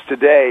difference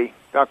today,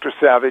 Dr.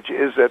 Savage,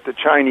 is that the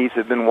Chinese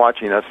have been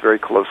watching us very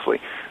closely.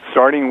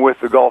 Starting with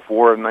the Gulf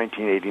War of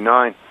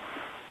 1989,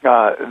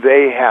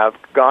 they have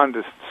gone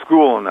to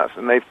school on us,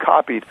 and they've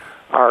copied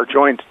our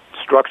joint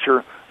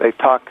structure. They've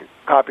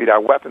copied our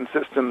weapon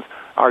systems,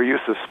 our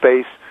use of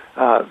space.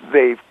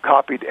 They've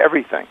copied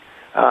everything,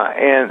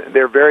 and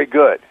they're very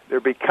good. They're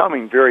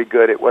becoming very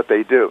good at what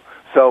they do.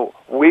 So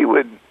we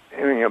would,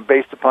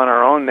 based upon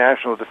our own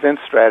national defense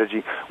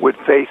strategy, would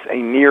face a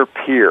near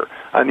peer,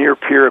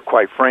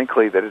 quite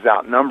frankly, that is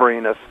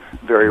outnumbering us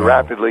very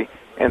rapidly,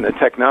 and the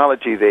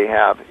technology they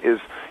have is,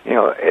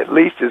 at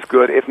least as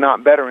good, if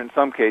not better in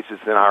some cases,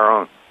 than our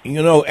own.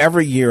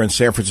 Every year in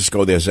San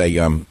Francisco, there's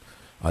a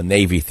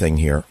Navy thing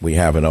here. We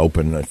have an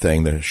open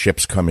thing. The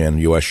ships come in,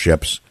 U.S.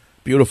 ships.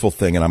 Beautiful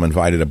thing, and I'm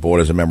invited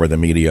aboard as a member of the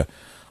media.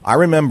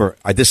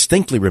 I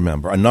distinctly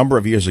remember, a number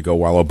of years ago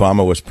while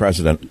Obama was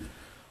president,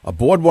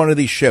 aboard one of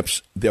these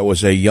ships, there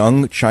was a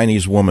young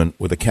Chinese woman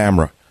with a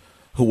camera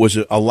who was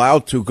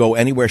allowed to go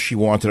anywhere she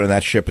wanted on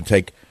that ship and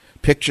take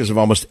pictures of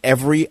almost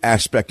every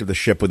aspect of the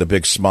ship with a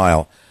big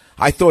smile.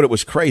 I thought it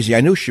was crazy.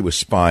 I knew she was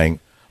spying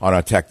on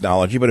our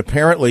technology, but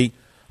apparently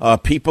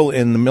people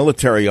in the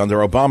military under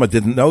Obama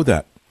didn't know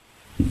that.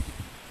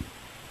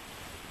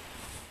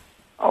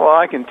 Well,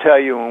 I can tell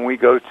you when we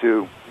go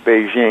to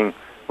Beijing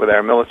with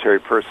our military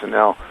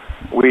personnel,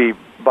 we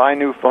buy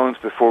new phones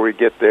before we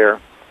get there,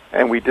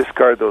 and we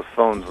discard those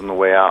phones on the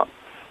way out.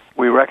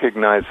 We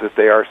recognize that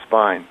they are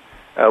spying.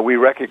 We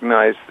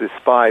recognize the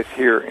spies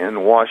here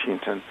in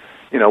Washington.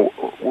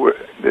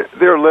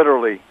 They're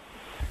literally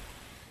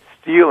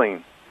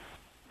stealing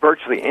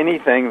virtually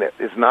anything that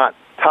is not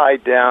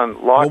tied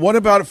down. Well, what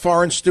about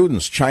foreign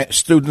students,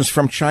 students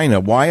from China?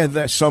 Why are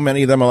there so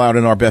many of them allowed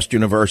in our best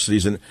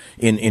universities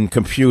in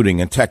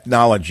computing and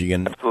technology?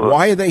 And Absolutely.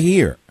 Why are they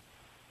here?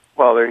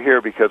 Well, they're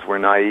here because we're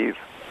naive.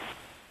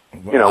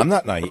 Well, I'm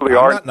not naive. I'm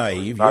not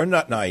naive. You're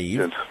not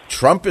naive.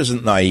 Trump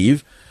isn't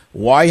naive.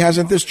 Why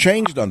hasn't this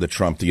changed under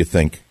Trump, do you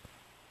think?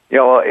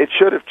 Well, it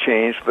should have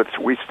changed, but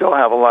we still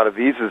have a lot of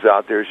visas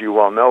out there, as you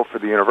well know, for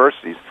the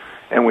universities.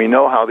 And we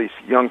know how these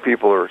young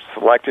people are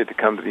selected to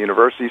come to the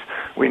universities.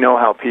 We know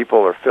how people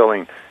are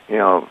filling,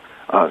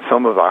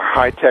 some of our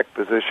high-tech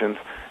positions.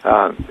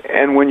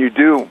 And when you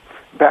do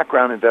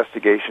background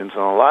investigations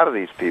on a lot of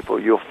these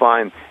people, you'll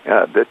find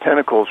the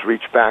tentacles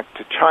reach back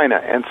to China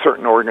and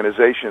certain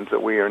organizations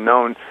that we are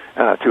known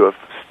to have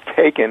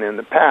taken in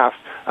the past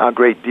a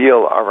great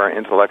deal of our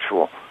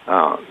intellectual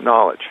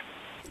knowledge.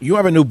 You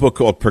have a new book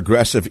called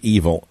Progressive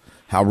Evil,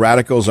 How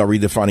Radicals Are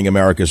Redefining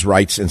America's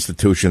Rights,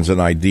 Institutions, and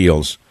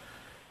Ideals.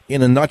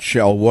 In a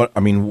nutshell, what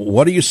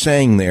are you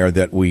saying there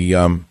that we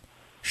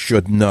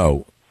should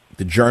know?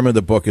 The germ of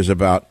the book is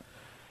about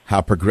how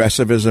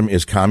progressivism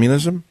is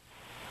communism?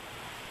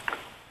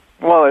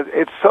 Well,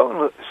 it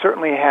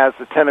certainly has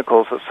the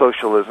tentacles of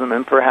socialism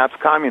and perhaps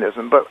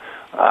communism, but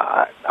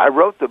I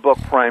wrote the book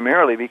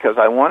primarily because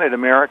I wanted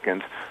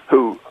Americans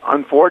who,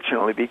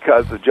 unfortunately,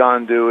 because of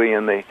John Dewey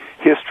and the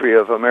history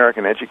of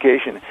American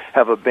education,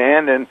 have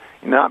abandoned,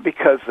 not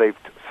because they've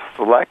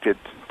selected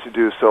to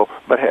do so,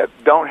 but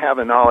don't have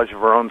a knowledge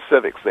of our own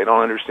civics. They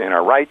don't understand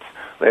our rights.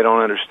 They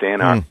don't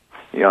understand our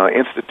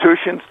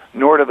institutions,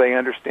 nor do they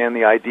understand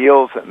the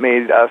ideals that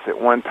made us at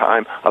one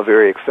time a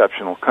very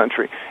exceptional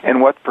country.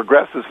 And what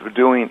progressives are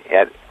doing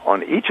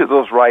on each of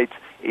those rights,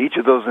 each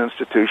of those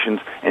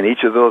institutions, and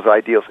each of those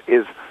ideals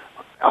is,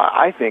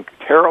 I think,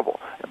 terrible.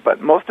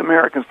 But most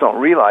Americans don't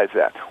realize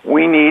that.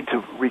 We need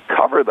to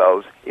recover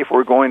those if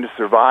we're going to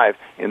survive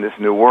in this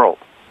new world.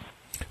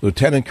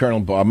 Lieutenant Colonel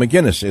Bob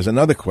Maginnis, is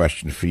another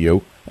question for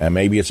you, and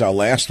maybe it's our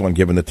last one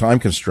given the time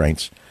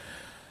constraints.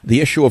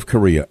 The issue of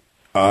Korea.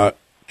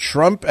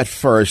 Trump at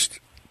first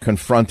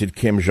confronted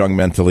Kim Jong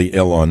mentally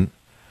ill on,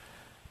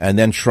 and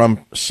then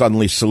Trump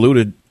suddenly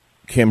saluted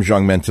Kim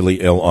Jong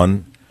mentally ill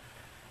on.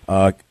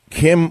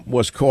 Kim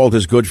was called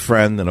his good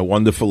friend and a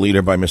wonderful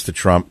leader by Mr.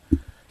 Trump.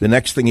 The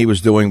next thing he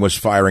was doing was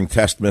firing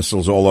test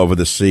missiles all over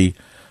the sea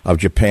of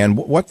Japan.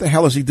 What the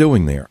hell is he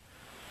doing there?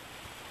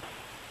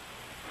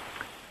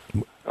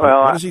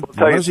 Well,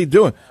 what is he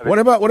doing? What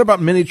about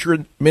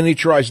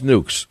miniaturized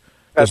nukes?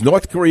 Does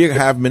North Korea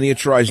have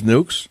miniaturized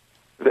nukes?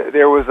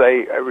 There was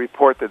a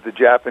report that the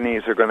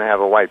Japanese are going to have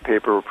a white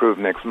paper approved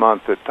next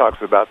month that talks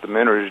about the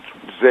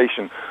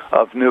miniaturization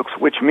of nukes,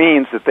 which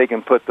means that they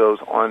can put those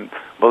on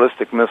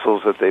ballistic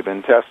missiles that they've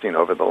been testing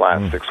over the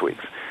last 6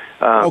 weeks.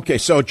 Okay,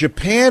 so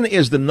Japan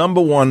is the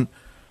number one.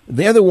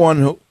 They're the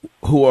one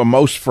who are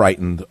most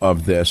frightened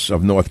of this,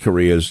 of North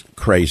Korea's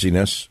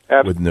craziness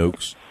with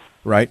nukes,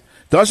 right?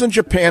 Doesn't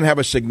Japan have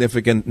a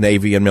significant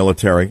navy and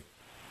military?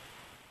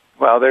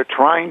 Well, they're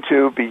trying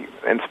to be,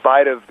 in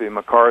spite of the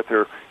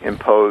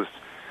MacArthur-imposed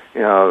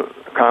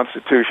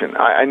Constitution.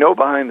 I know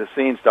behind the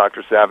scenes,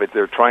 Dr. Savage,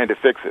 they're trying to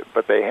fix it,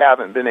 but they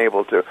haven't been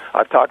able to.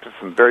 I've talked to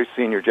some very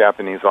senior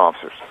Japanese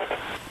officers.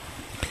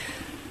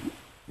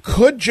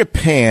 Could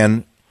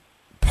Japan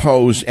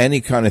pose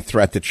any kind of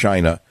threat to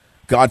China?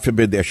 God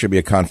forbid there should be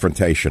a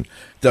confrontation.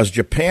 Does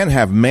Japan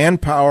have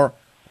manpower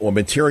or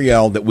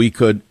materiel that we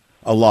could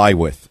ally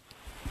with?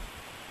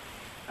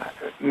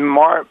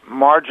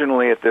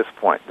 Marginally at this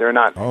point. They're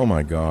not. Oh,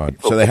 my God.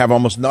 So they have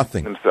almost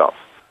nothing themselves.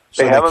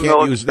 So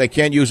they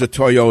can't use a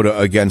Toyota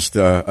against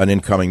an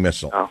incoming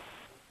missile. No.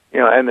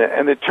 And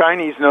the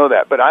Chinese know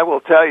that. But I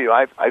will tell you,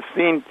 I've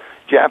seen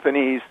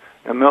Japanese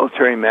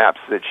military maps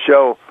that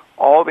show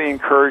all the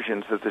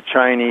incursions that the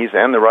Chinese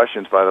and the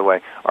Russians, by the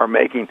way, are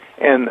making.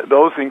 And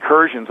those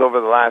incursions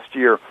over the last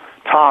year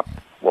top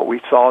what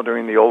we saw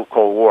during the old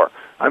Cold War.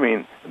 I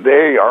mean,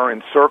 they are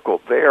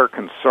encircled. They are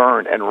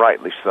concerned, and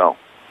rightly so.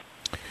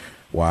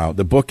 Wow.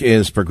 The book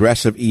is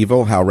Progressive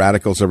Evil, How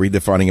Radicals Are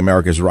Redefining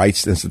America's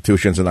Rights,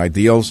 Institutions, and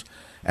Ideals.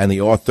 And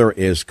the author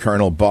is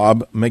Colonel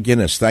Bob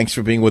Maginnis. Thanks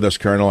for being with us,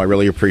 Colonel. I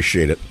really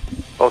appreciate it.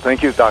 Oh,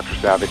 thank you, Dr.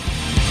 Savage.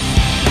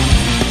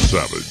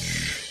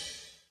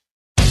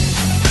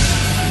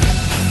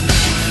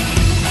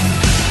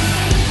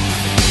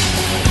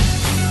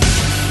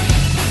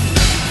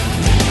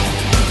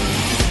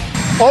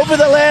 Over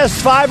the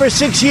last 5 or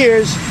 6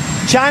 years,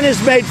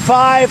 China's made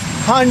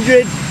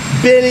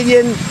 $500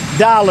 billion.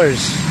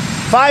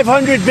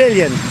 $500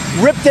 billion.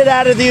 Ripped it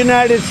out of the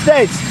United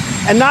States.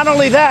 And not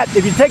only that,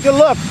 if you take a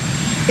look,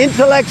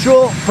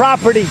 intellectual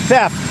property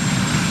theft.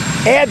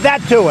 Add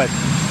that to it.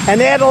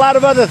 And add a lot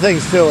of other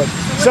things to it.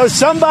 So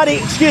somebody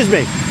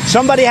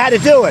had to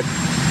do it.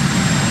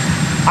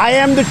 I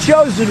am the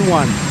chosen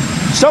one.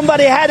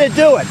 Somebody had to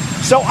do it.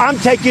 So I'm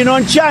taking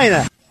on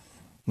China.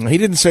 He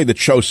didn't say the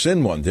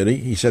chosen one, did he?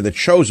 He said the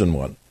chosen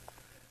one.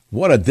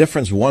 What a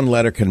difference one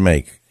letter can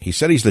make. He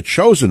said he's the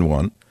chosen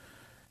one.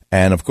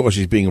 And, of course,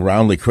 he's being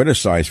roundly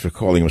criticized for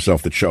calling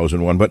himself the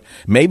chosen one. But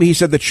maybe he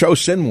said the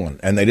chosen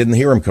one, and they didn't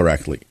hear him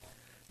correctly.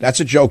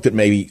 That's a joke that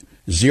maybe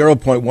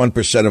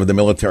 0.1% of the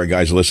military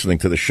guys listening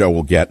to the show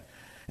will get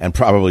and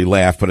probably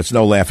laugh, but it's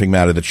no laughing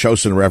matter. The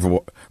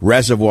Chosin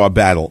Reservoir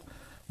battle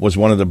was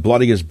one of the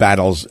bloodiest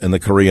battles in the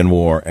Korean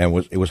War,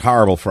 and it was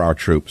horrible for our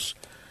troops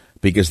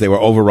because they were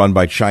overrun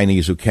by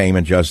Chinese who came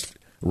and just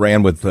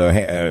ran with,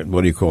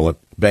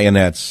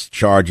 bayonets,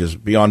 charges,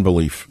 beyond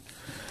belief.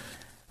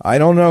 I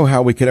don't know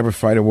how we could ever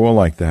fight a war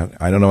like that.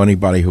 I don't know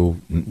anybody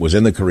who was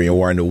in the Korean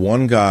War. I knew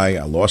one guy.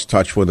 I lost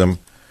touch with him.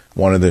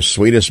 One of the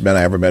sweetest men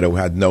I ever met who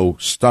had no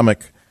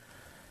stomach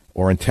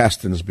or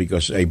intestines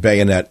because a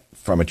bayonet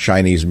from a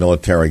Chinese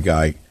military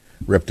guy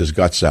ripped his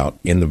guts out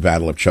in the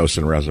Battle of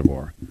Chosin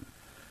Reservoir.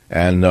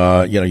 And,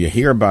 you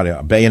hear about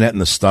a bayonet in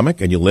the stomach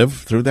and you live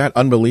through that?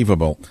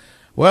 Unbelievable.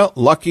 Well,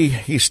 lucky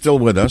he's still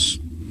with us.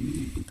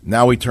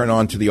 Now we turn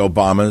on to the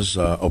Obamas,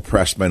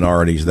 oppressed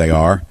minorities they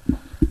are.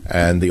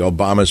 And the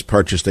Obamas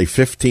purchased a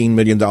 $15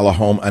 million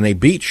home on a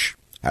beach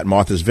at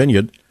Martha's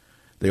Vineyard.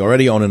 They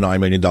already own a $9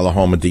 million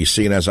home in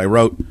D.C., and as I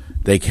wrote,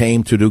 they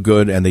came to do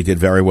good, and they did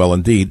very well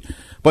indeed.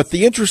 But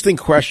the interesting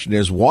question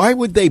is, why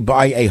would they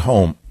buy a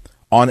home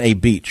on a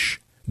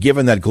beach,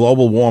 given that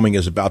global warming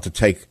is about to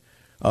take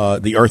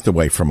the earth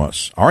away from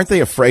us? Aren't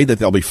they afraid that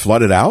they'll be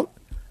flooded out?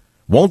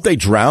 Won't they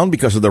drown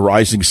because of the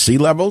rising sea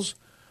levels?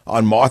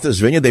 On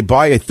Martha's Vineyard, they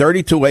buy a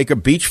 32-acre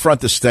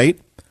beachfront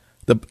estate,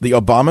 the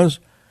Obamas,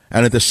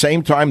 and at the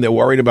same time, they're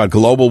worried about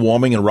global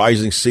warming and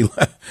rising sea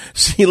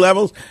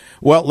levels.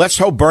 Well, let's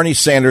hope Bernie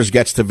Sanders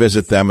gets to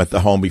visit them at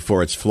the home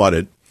before it's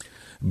flooded,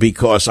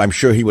 because I'm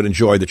sure he would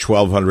enjoy the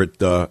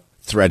 1,200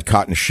 thread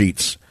cotton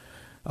sheets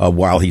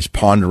while he's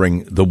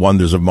pondering the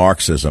wonders of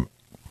Marxism.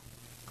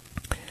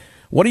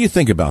 What do you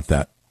think about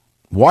that?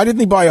 Why didn't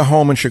he buy a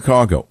home in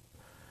Chicago?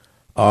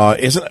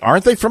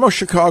 Aren't they from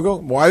Chicago?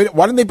 Why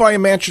didn't they buy a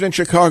mansion in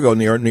Chicago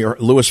near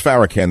Louis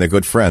Farrakhan, their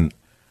good friend?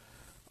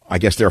 I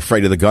guess they're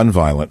afraid of the gun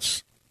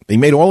violence. He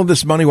made all of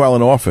this money while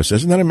in office.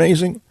 Isn't that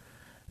amazing?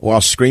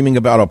 While screaming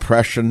about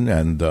oppression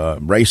and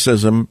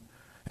racism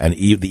and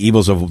the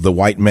evils of the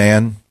white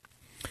man.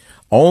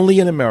 Only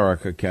in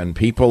America can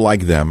people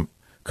like them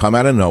come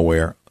out of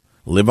nowhere,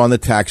 live on the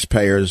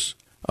taxpayers'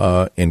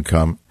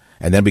 income,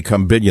 and then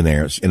become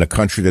billionaires in a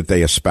country that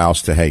they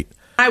espouse to hate.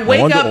 I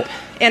wake up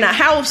in a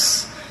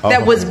house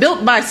that was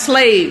built by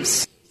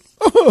slaves.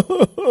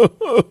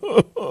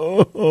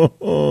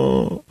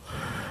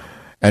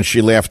 And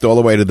she laughed all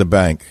the way to the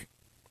bank.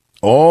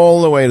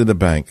 All the way to the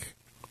bank.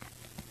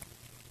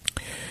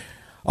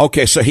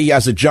 Okay, so he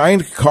has a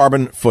giant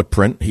carbon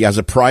footprint. He has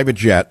a private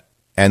jet,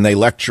 and they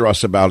lecture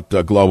us about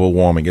global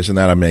warming. Isn't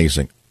that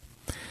amazing?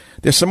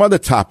 There's some other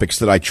topics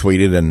that I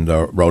tweeted and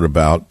wrote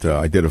about.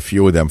 I did a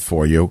few of them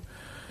for you.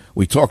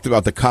 We talked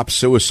about the cop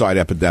suicide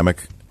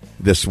epidemic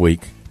this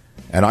week,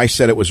 and I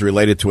said it was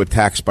related to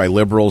attacks by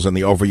liberals and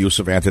the overuse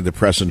of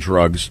antidepressant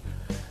drugs.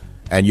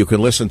 And you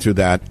can listen to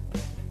that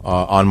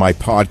on my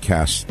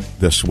podcast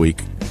this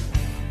week.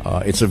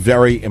 It's a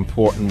very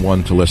important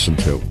one to listen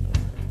to.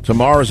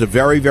 Tomorrow is a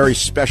very, very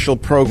special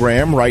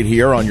program right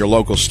here on your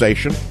local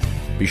station.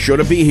 Be sure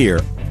to be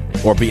here.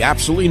 or be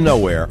absolutely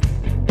nowhere.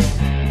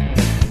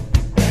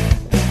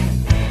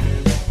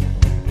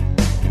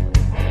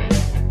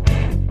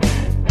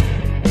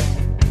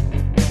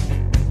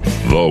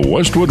 The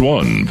Westwood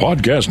One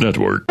Podcast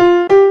Network.